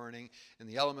destroyed by burning, and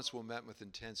the elements will melt with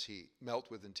intense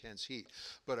heat.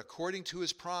 But according to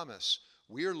his promise,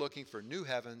 we are looking for new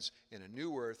heavens and a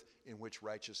new earth in which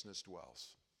righteousness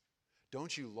dwells.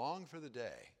 Don't you long for the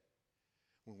day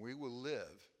when we will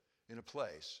live in a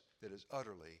place that is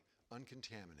utterly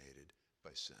uncontaminated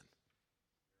by sin?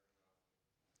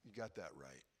 You got that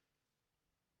right.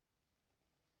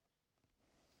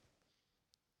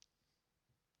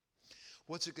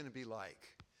 What's it going to be like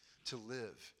to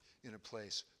live in a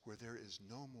place where there is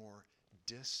no more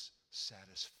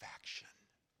dissatisfaction?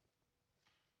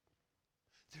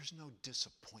 There's no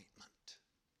disappointment.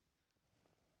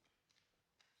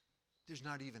 There's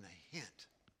not even a hint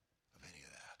of any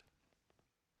of that.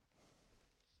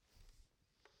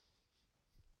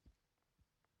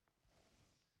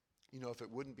 You know, if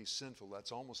it wouldn't be sinful,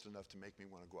 that's almost enough to make me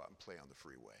want to go out and play on the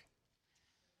freeway.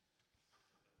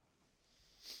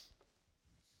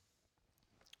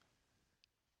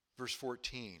 Verse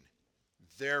 14,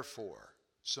 therefore,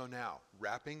 so now,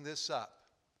 wrapping this up,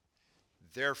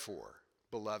 therefore,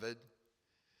 beloved,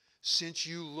 since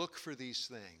you look for these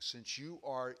things, since you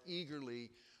are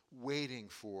eagerly waiting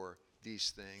for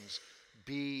these things,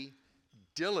 be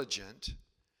diligent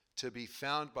to be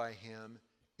found by him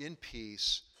in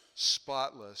peace,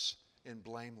 spotless and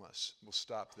blameless. We'll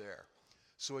stop there.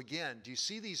 So again, do you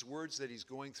see these words that he's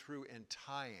going through and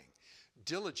tying?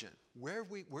 Diligent. Where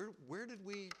did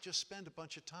we just spend a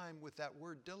bunch of time with that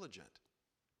word diligent?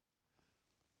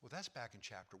 Well, that's back in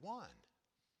chapter 1.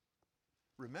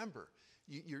 Remember,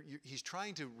 he's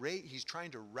trying to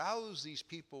rouse these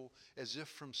people as if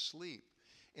from sleep.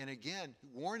 And again,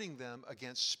 warning them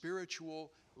against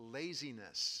spiritual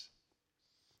laziness.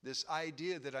 This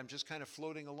idea that I'm just kind of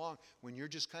floating along. When you're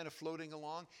just kind of floating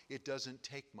along, it doesn't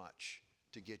take much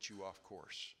to get you off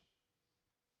course.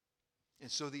 And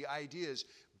so the idea is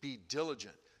be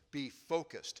diligent, be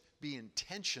focused, be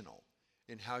intentional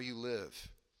in how you live.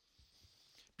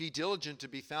 Be diligent to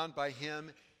be found by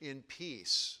him in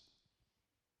peace.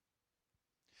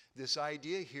 This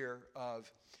idea here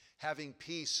of having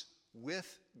peace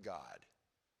with God,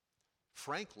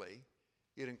 frankly,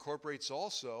 it incorporates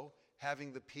also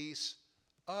having the peace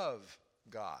of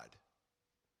God.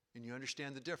 And you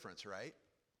understand the difference, right?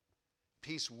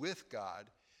 Peace with God,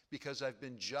 because I've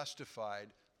been justified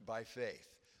by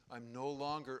faith. I'm no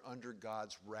longer under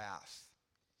God's wrath.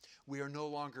 We are no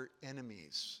longer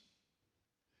enemies.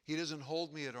 He doesn't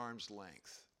hold me at arm's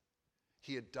length.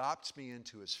 He adopts me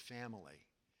into his family,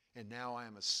 and now I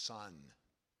am a son.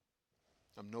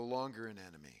 I'm no longer an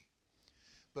enemy.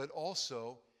 But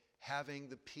also having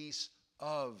the peace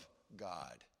of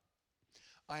God.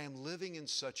 I am living in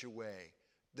such a way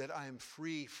that I am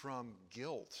free from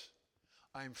guilt.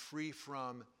 I'm free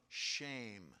from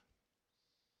shame.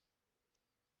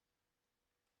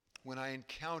 When I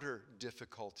encounter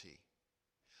difficulty,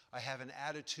 I have an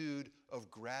attitude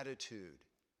of gratitude,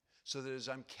 so that as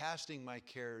I'm casting my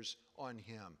cares on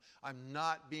Him, I'm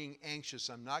not being anxious.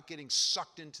 I'm not getting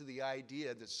sucked into the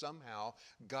idea that somehow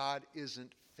God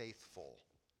isn't faithful.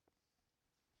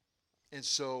 And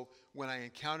so when I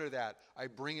encounter that, I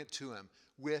bring it to Him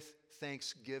with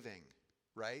thanksgiving,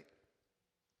 right?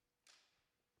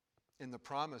 And the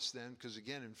promise then, because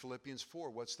again in Philippians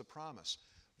 4, what's the promise?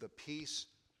 The peace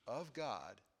of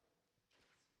God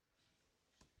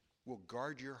will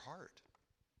guard your heart.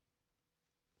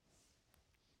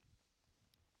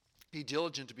 Be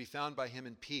diligent to be found by Him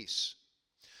in peace,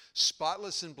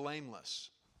 spotless and blameless.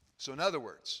 So in other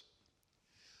words,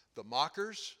 the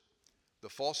mockers, the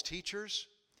false teachers,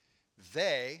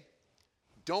 they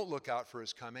don't look out for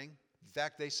His coming. In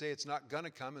fact, they say it's not going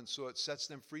to come, and so it sets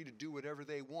them free to do whatever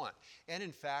they want. And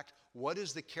in fact, what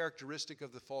is the characteristic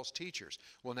of the false teachers?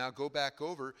 Well, now go back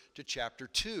over to chapter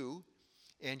 2,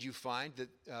 and you find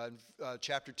that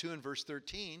chapter 2 and verse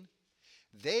 13,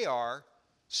 they are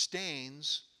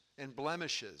stains and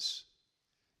blemishes.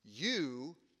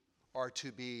 You are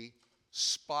to be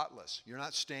spotless. You're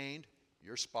not stained,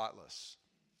 you're spotless.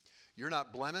 You're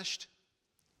not blemished,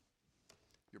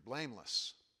 you're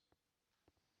blameless.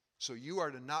 So you are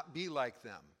to not be like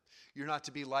them. You're not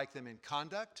to be like them in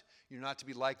conduct. You're not to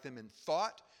be like them in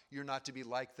thought. You're not to be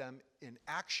like them in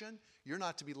action. You're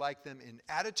not to be like them in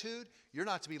attitude. You're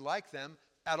not to be like them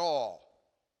at all.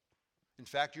 In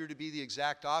fact, you're to be the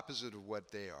exact opposite of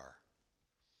what they are.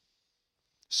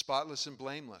 Spotless and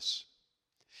blameless.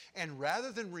 And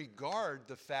rather than regard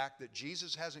the fact that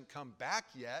Jesus hasn't come back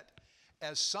yet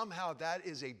as somehow that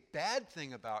is a bad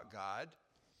thing about God,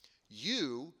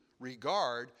 you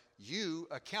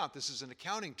account, this is an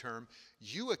accounting term,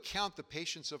 you account the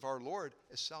patience of our Lord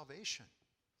as salvation.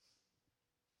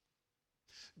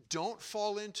 Don't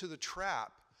fall into the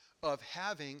trap of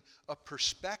having a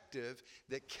perspective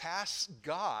that casts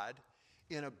God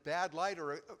in a bad light,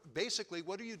 or basically,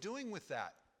 what are you doing with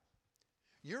that?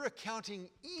 You're accounting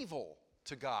evil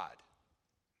to God.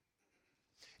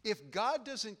 If God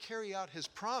doesn't carry out His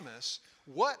promise,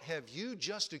 what have you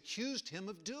just accused Him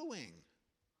of doing?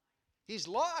 He's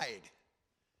lied.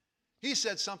 He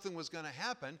said something was going to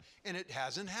happen, and it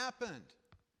hasn't happened.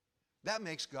 That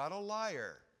makes God a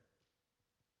liar.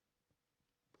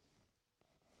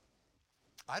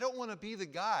 I don't want to be the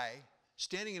guy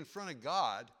standing in front of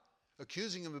God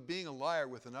accusing Him of being a liar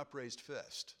with an upraised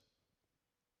fist.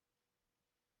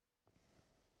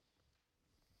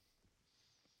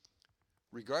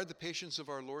 Regard the patience of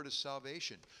our Lord as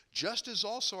salvation, just as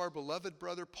also our beloved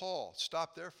brother Paul.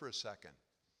 Stop there for a second.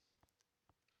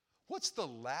 What's the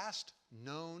last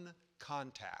known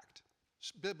contact,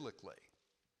 biblically,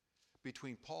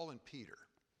 between Paul and Peter?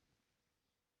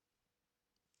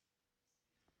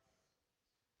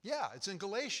 Yeah, it's in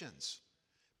Galatians.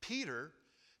 Peter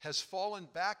has fallen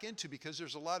back into, because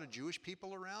there's a lot of Jewish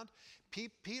people around,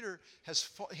 Peter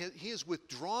he is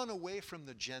withdrawn away from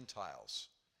the Gentiles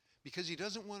because he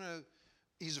doesn't want to,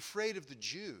 he's afraid of the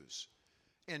Jews.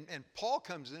 And Paul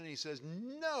comes in and he says,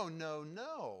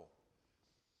 no.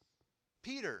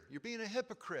 Peter, you're being a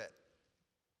hypocrite.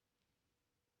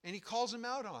 And he calls him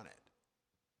out on it.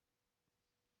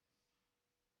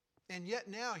 And yet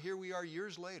now, here we are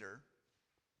years later.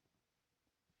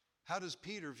 How does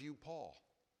Peter view Paul?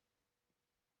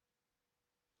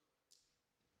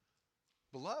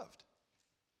 Beloved.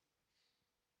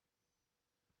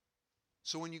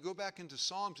 So when you go back into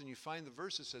Psalms and you find the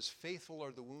verse that says, faithful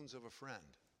are the wounds of a friend.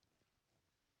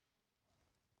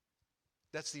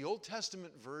 That's the Old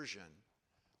Testament version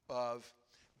of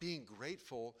being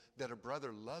grateful that a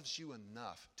brother loves you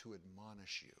enough to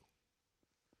admonish you,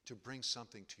 to bring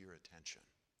something to your attention.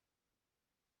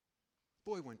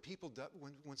 Boy,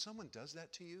 when someone does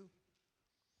that to you,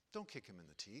 don't kick him in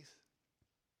the teeth.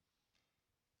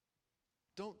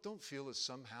 Don't feel as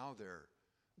somehow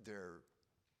they're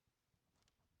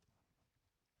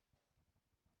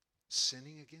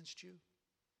sinning against you.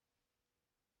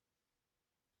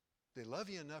 They love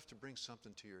you enough to bring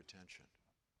something to your attention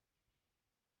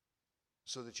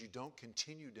so that you don't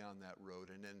continue down that road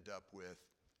and end up with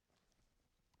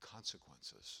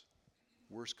consequences,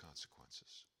 worse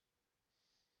consequences.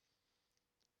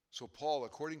 So Paul,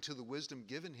 according to the wisdom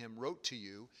given him, wrote to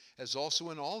you, as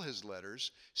also in all his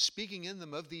letters, speaking in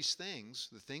them of these things,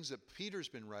 the things that Peter's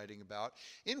been writing about,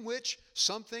 in which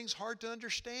some things hard to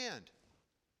understand.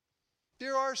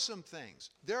 There are some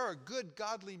things. There are good,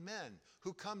 godly men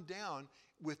who come down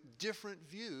with different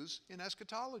views in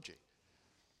eschatology.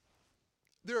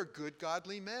 There are good,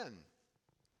 godly men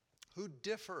who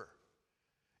differ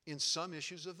in some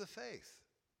issues of the faith.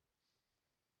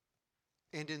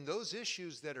 And in those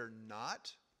issues that are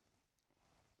not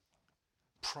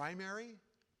primary,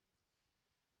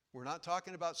 we're not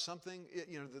talking about something,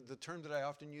 the term that I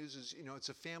often use is, it's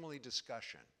a family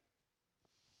discussion.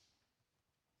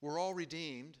 We're all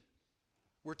redeemed.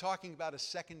 We're talking about a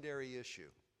secondary issue,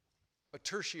 a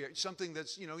tertiary, something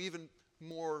that's, even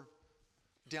more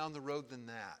down the road than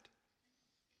that.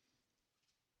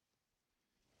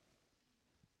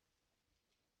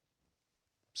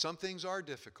 Some things are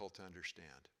difficult to understand.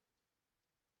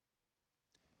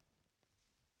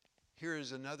 Here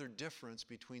is another difference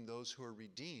between those who are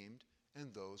redeemed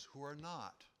and those who are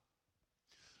not.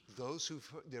 Those who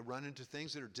run into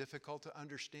things that are difficult to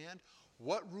understand,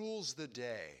 what rules the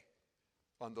day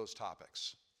on those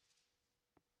topics?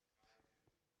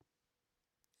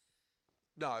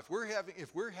 Now, if we're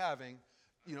having,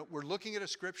 we're looking at a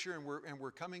scripture and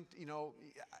we're coming,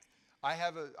 I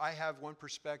have one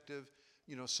perspective,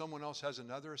 someone else has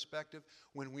another perspective.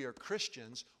 When we are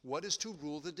Christians, what is to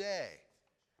rule the day?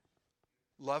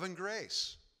 Love and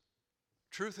grace.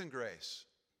 Truth and grace.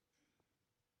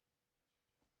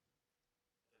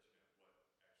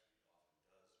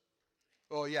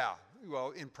 Oh, yeah.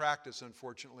 Well, in practice,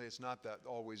 unfortunately, it's not that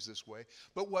always this way.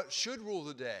 But what should rule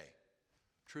the day?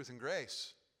 Truth and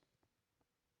grace.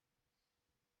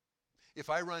 If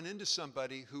I run into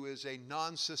somebody who is a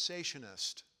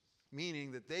non-cessationist,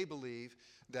 meaning that they believe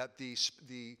that the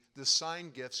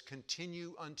sign gifts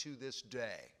continue unto this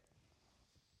day,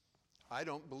 I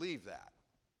don't believe that.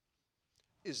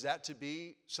 Is that to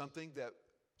be something that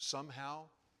somehow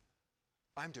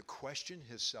I'm to question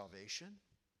his salvation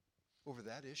over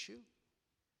that issue?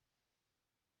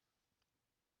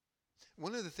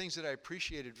 One of the things that I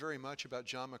appreciated very much about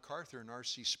John MacArthur and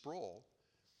R.C. Sproul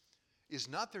is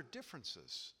not their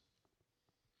differences.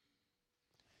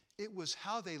 It was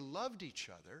how they loved each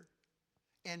other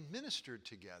and ministered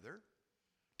together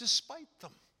despite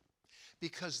them.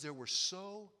 Because there were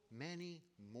so many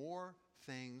more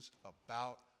things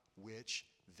about which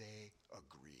they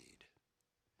agreed.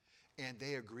 And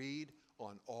they agreed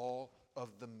on all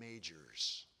of the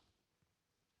majors.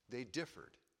 They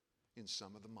differed in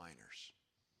some of the minors.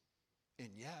 And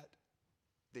yet,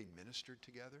 they ministered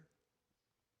together.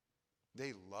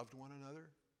 They loved one another.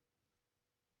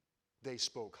 They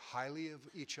spoke highly of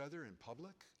each other in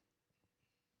public.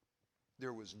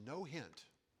 There was no hint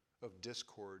of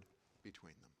discord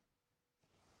between them.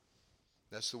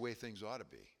 That's the way things ought to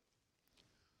be.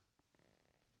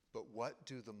 But what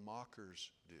do the mockers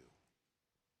do?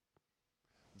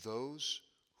 Those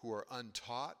who are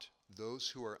untaught, those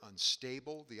who are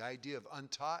unstable, the idea of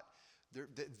untaught,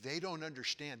 they don't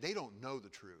understand. They don't know the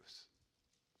truth.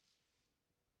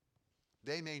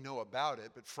 They may know about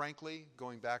it, but frankly,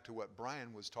 going back to what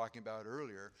Brian was talking about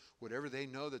earlier, whatever they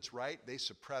know that's right, they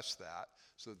suppress that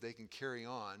so that they can carry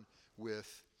on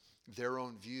with their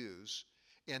own views.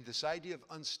 And this idea of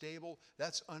unstable,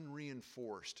 that's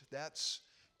unreinforced. That's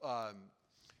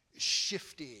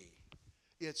shifty.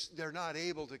 They're not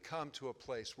able to come to a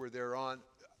place where they're on.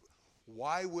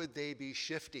 Why would they be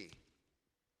shifty?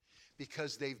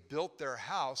 Because they've built their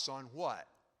house on what?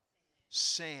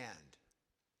 Sand.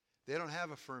 They don't have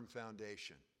a firm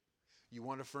foundation. You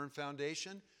want a firm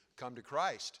foundation? Come to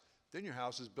Christ. Then your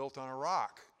house is built on a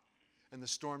rock. And the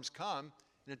storms come,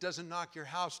 and it doesn't knock your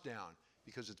house down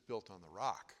because it's built on the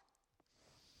rock.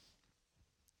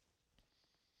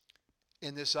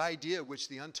 And this idea which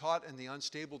the untaught and the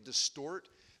unstable distort,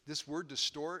 this word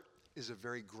distort is a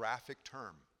very graphic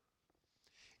term.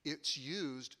 It's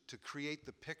used to create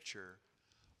the picture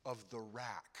of the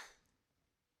rack.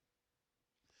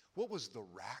 What was the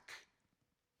rack?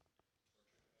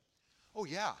 Oh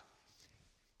yeah.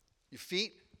 Your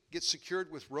feet get secured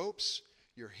with ropes.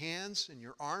 Your hands and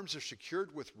your arms are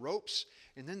secured with ropes.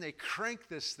 And then they crank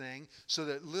this thing so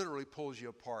that it literally pulls you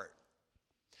apart.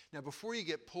 Now before you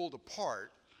get pulled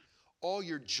apart, all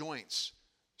your joints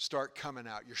start coming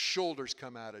out. Your shoulders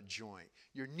come out of joint.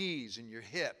 Your knees and your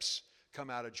hips come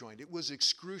out of joint. It was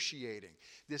excruciating.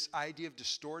 This idea of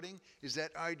distorting is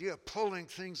that idea of pulling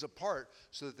things apart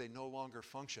so that they no longer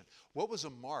function. What was a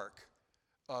mark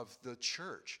of the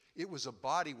church? It was a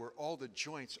body where all the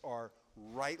joints are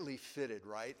rightly fitted,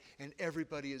 right? And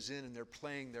everybody is in and they're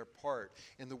playing their part.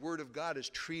 And the Word of God is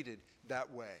treated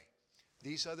that way.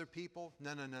 These other people,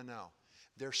 no.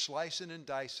 They're slicing and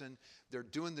dicing. They're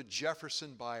doing the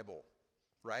Jefferson Bible,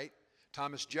 right?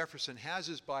 Thomas Jefferson has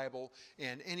his Bible,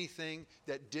 and anything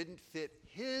that didn't fit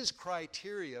his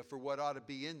criteria for what ought to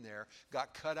be in there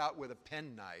got cut out with a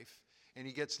penknife, and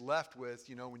he gets left with,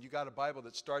 when you got a Bible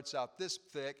that starts out this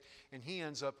thick, and he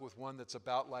ends up with one that's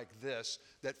about like this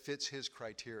that fits his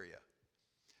criteria.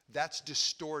 That's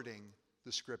distorting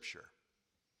the Scripture.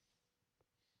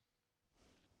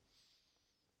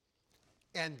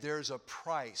 And there's a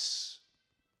price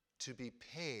to be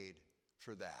paid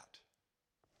for that.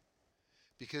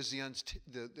 Because the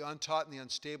untaught and the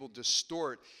unstable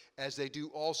distort, as they do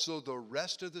also the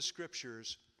rest of the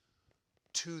Scriptures,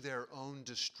 to their own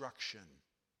destruction.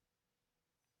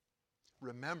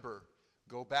 Remember,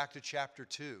 go back to chapter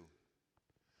 2.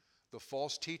 The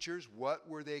false teachers, what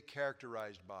were they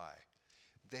characterized by?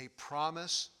 They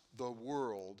promise the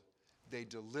world, they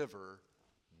deliver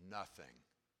nothing.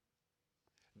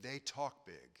 They talk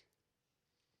big,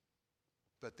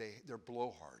 but they're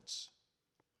blowhards.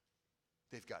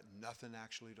 They've got nothing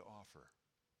actually to offer.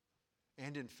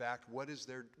 And in fact,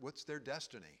 what's their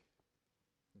destiny?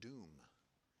 Doom.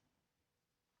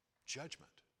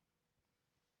 Judgment.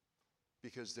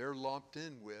 Because they're lumped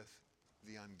in with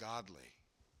the ungodly.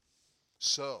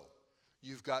 So,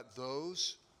 you've got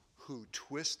those who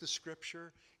twist the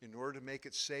Scripture in order to make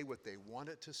it say what they want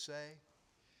it to say.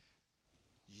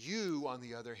 You, on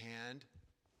the other hand,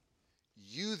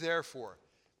 you therefore,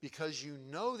 because you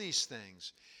know these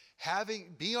things,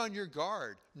 be on your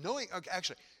guard,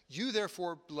 you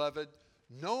therefore, beloved,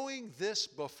 knowing this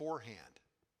beforehand,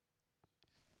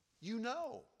 you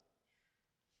know.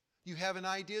 You have an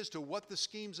idea as to what the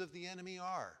schemes of the enemy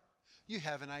are. You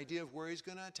have an idea of where he's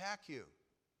going to attack you.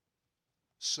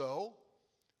 So,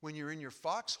 when you're in your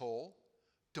foxhole,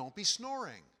 don't be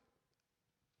snoring.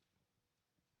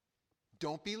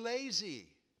 Don't be lazy.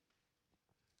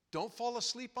 Don't fall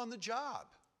asleep on the job.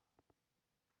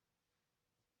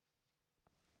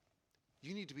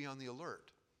 You need to be on the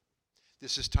alert.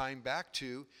 This is tying back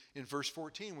to, in verse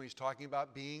 14, when he's talking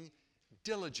about being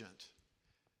diligent.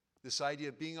 This idea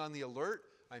of being on the alert,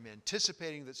 I'm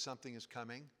anticipating that something is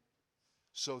coming,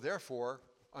 so therefore,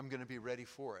 I'm going to be ready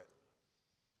for it.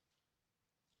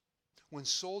 When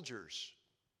soldiers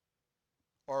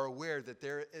are aware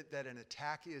that an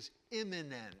attack is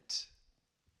imminent,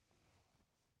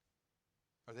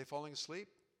 are they falling asleep?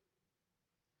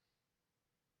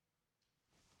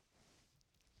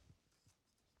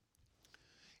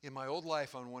 In my old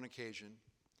life, on one occasion,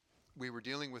 we were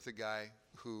dealing with a guy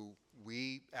who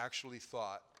we actually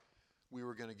thought we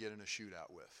were going to get in a shootout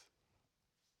with.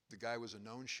 The guy was a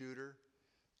known shooter,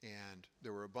 and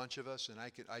there were a bunch of us, and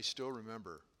I still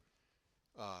remember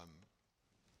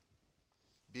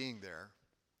being there.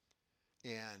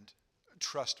 And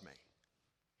trust me,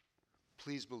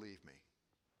 please believe me,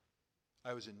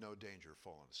 I was in no danger of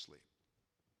falling asleep.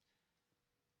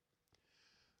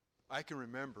 I can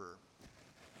remember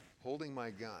holding my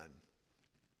gun,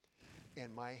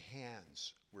 and my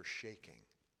hands were shaking.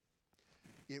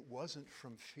 It wasn't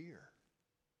from fear.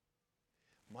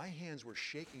 My hands were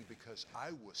shaking because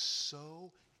I was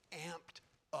so amped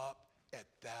up at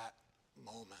that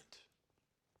moment.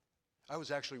 I was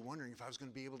actually wondering if I was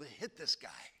going to be able to hit this guy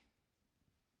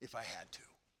if I had to.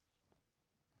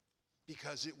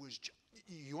 Because it was,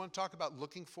 you want to talk about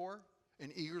looking for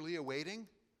and eagerly awaiting?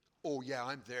 Oh yeah,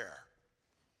 I'm there.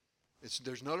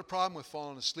 There's not a problem with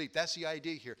falling asleep. That's the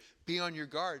idea here. Be on your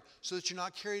guard so that you're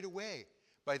not carried away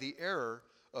by the error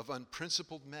of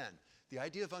unprincipled men. The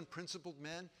idea of unprincipled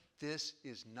men, this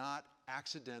is not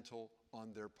accidental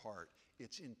on their part.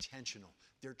 It's intentional.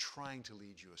 They're trying to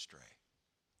lead you astray.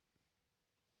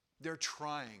 They're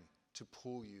trying to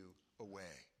pull you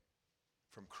away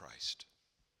from Christ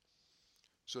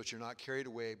so that you're not carried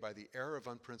away by the error of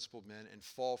unprincipled men and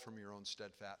fall from your own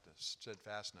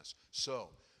steadfastness. So,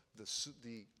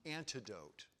 the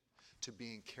antidote to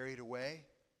being carried away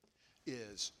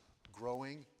is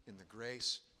growing in the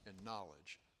grace and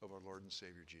knowledge of our Lord and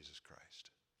Savior Jesus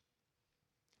Christ.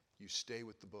 You stay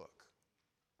with the book.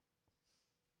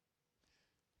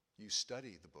 You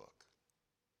study the book.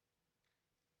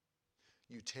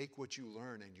 You take what you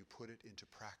learn and you put it into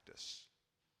practice.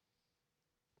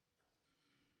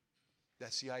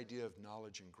 That's the idea of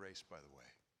knowledge and grace, by the way.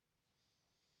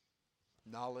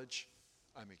 Knowledge,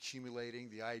 I'm accumulating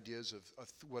the ideas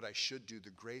of what I should do.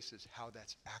 The grace is how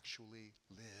that's actually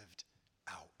lived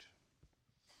out.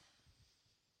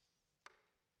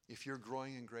 If you're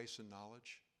growing in grace and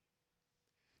knowledge,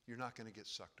 you're not going to get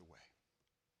sucked away.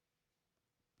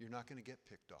 You're not going to get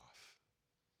picked off.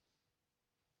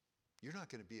 You're not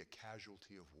going to be a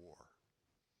casualty of war.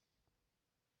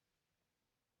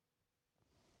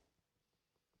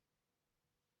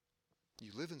 You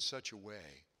live in such a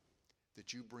way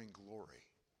that you bring glory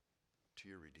to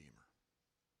your Redeemer.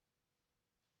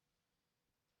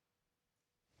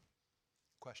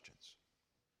 Questions?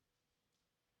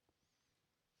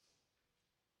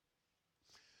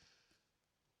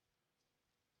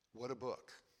 What a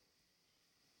book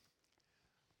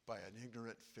by an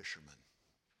ignorant fisherman.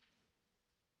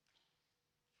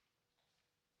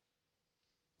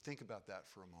 Think about that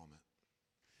for a moment.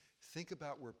 Think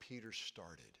about where Peter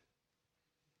started.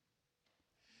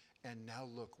 And now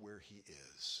look where he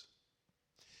is.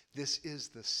 This is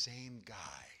the same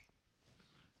guy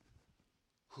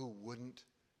who wouldn't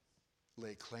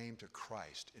lay claim to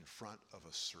Christ in front of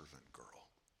a servant girl.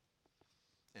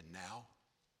 And now,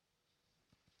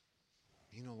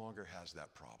 he no longer has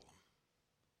that problem.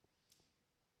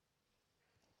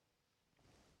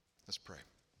 Let's pray.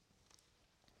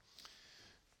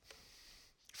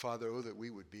 Father, oh, that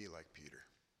we would be like Peter.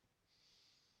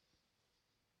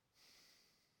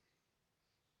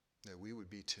 That we would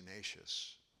be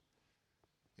tenacious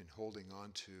in holding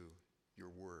on to your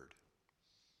word.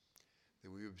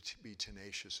 That we would be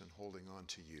tenacious in holding on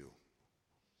to you.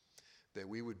 That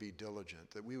we would be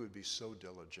diligent, that we would be so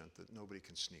diligent that nobody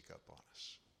can sneak up on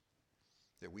us.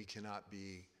 That we cannot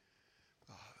be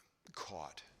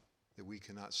caught, that we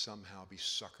cannot somehow be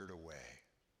suckered away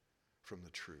from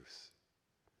the truth.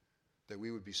 That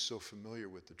we would be so familiar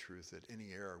with the truth that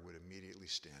any error would immediately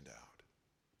stand out.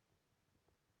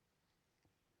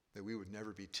 That we would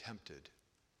never be tempted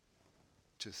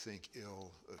to think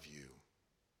ill of you.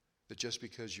 That just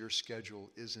because your schedule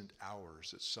isn't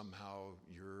ours, that somehow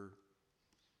you're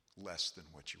less than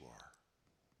what you are.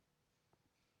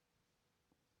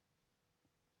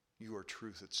 You are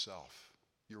truth itself.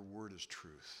 Your word is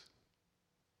truth.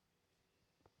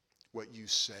 What you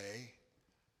say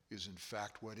is in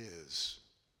fact what is.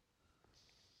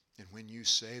 And when you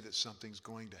say that something's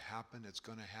going to happen, it's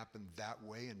going to happen that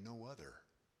way and no other.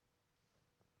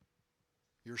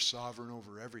 You're sovereign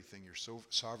over everything. You're so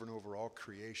sovereign over all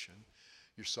creation.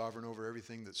 You're sovereign over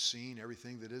everything that's seen,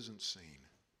 everything that isn't seen.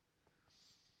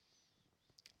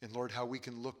 And Lord, how we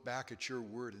can look back at your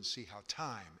word and see how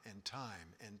time and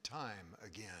time and time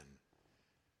again,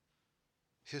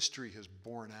 history has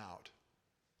borne out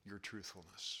your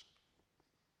truthfulness.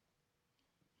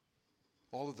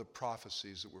 All of the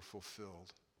prophecies that were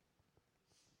fulfilled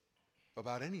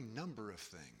about any number of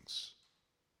things,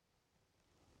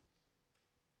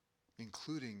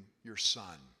 including your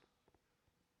Son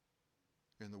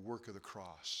and the work of the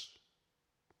cross.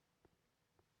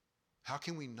 How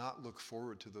can we not look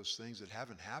forward to those things that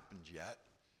haven't happened yet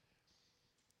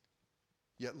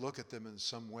look at them in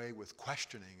some way with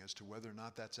questioning as to whether or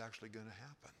not that's actually going to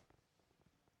happen?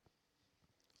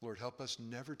 Lord, help us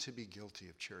never to be guilty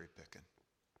of cherry picking,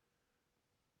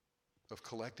 of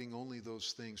collecting only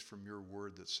those things from your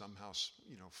word that somehow,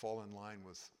 fall in line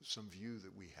with some view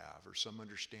that we have or some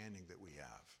understanding that we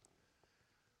have.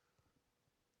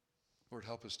 Lord,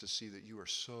 help us to see that you are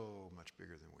so much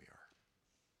bigger than we are.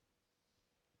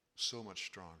 So much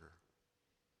stronger,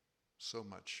 so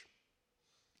much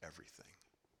everything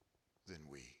than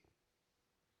we.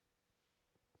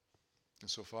 And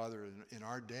so, Father, in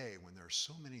our day when there are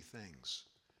so many things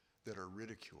that are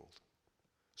ridiculed,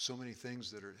 so many things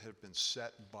that have been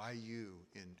set by you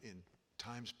in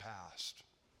times past,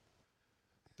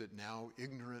 that now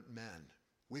ignorant men,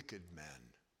 wicked men,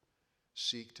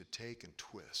 seek to take and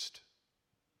twist.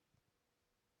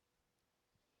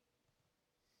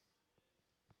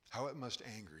 How it must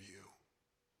anger you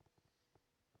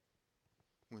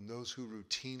when those who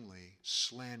routinely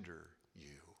slander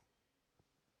you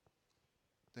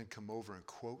then come over and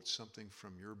quote something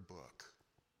from your book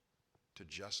to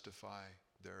justify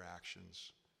their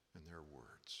actions and their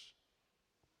words.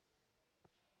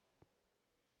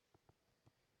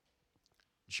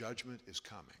 Judgment is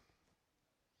coming.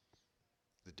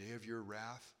 The day of your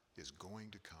wrath is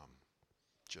going to come,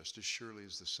 just as surely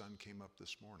as the sun came up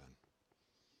this morning.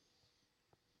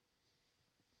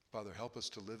 Father, help us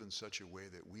to live in such a way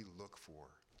that we look for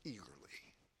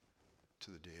eagerly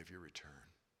to the day of your return.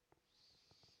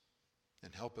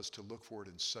 And help us to look for it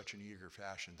in such an eager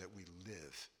fashion that we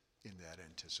live in that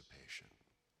anticipation.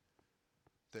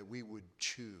 That we would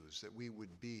choose, that we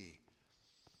would be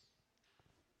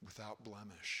without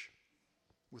blemish,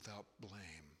 without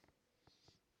blame.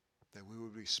 That we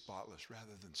would be spotless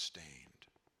rather than stained.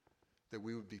 That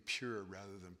we would be pure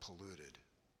rather than polluted.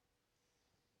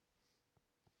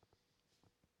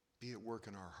 Be at work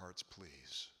in our hearts,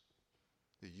 please,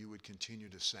 that you would continue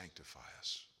to sanctify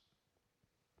us.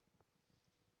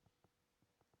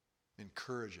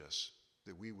 Encourage us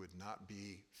that we would not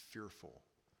be fearful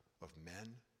of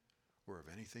men or of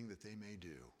anything that they may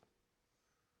do,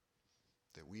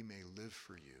 that we may live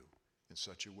for you in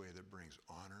such a way that brings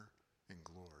honor and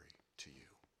glory to you.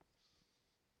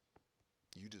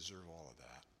 You deserve all of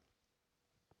that.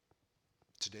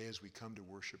 Today, as we come to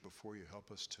worship before you,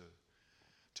 help us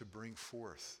to bring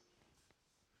forth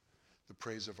the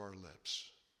praise of our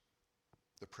lips,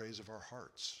 the praise of our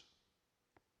hearts.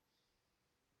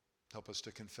 Help us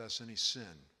to confess any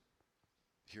sin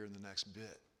here in the next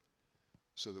bit,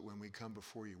 so that when we come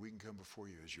before you, we can come before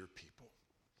you as your people,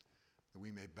 that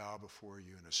we may bow before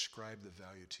you and ascribe the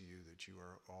value to you that you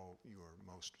are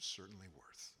most certainly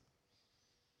worth,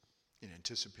 in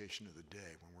anticipation of the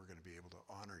day when we're going to be able to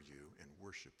honor you and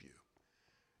worship you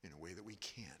in a way that we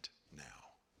can't now.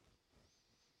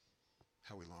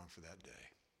 How we long for that day.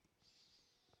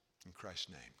 In Christ's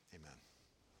name, amen.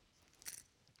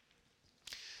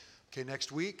 Okay,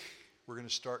 next week, we're going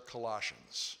to start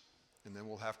Colossians. And then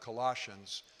we'll have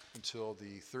Colossians until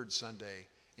the third Sunday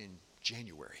in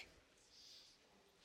January.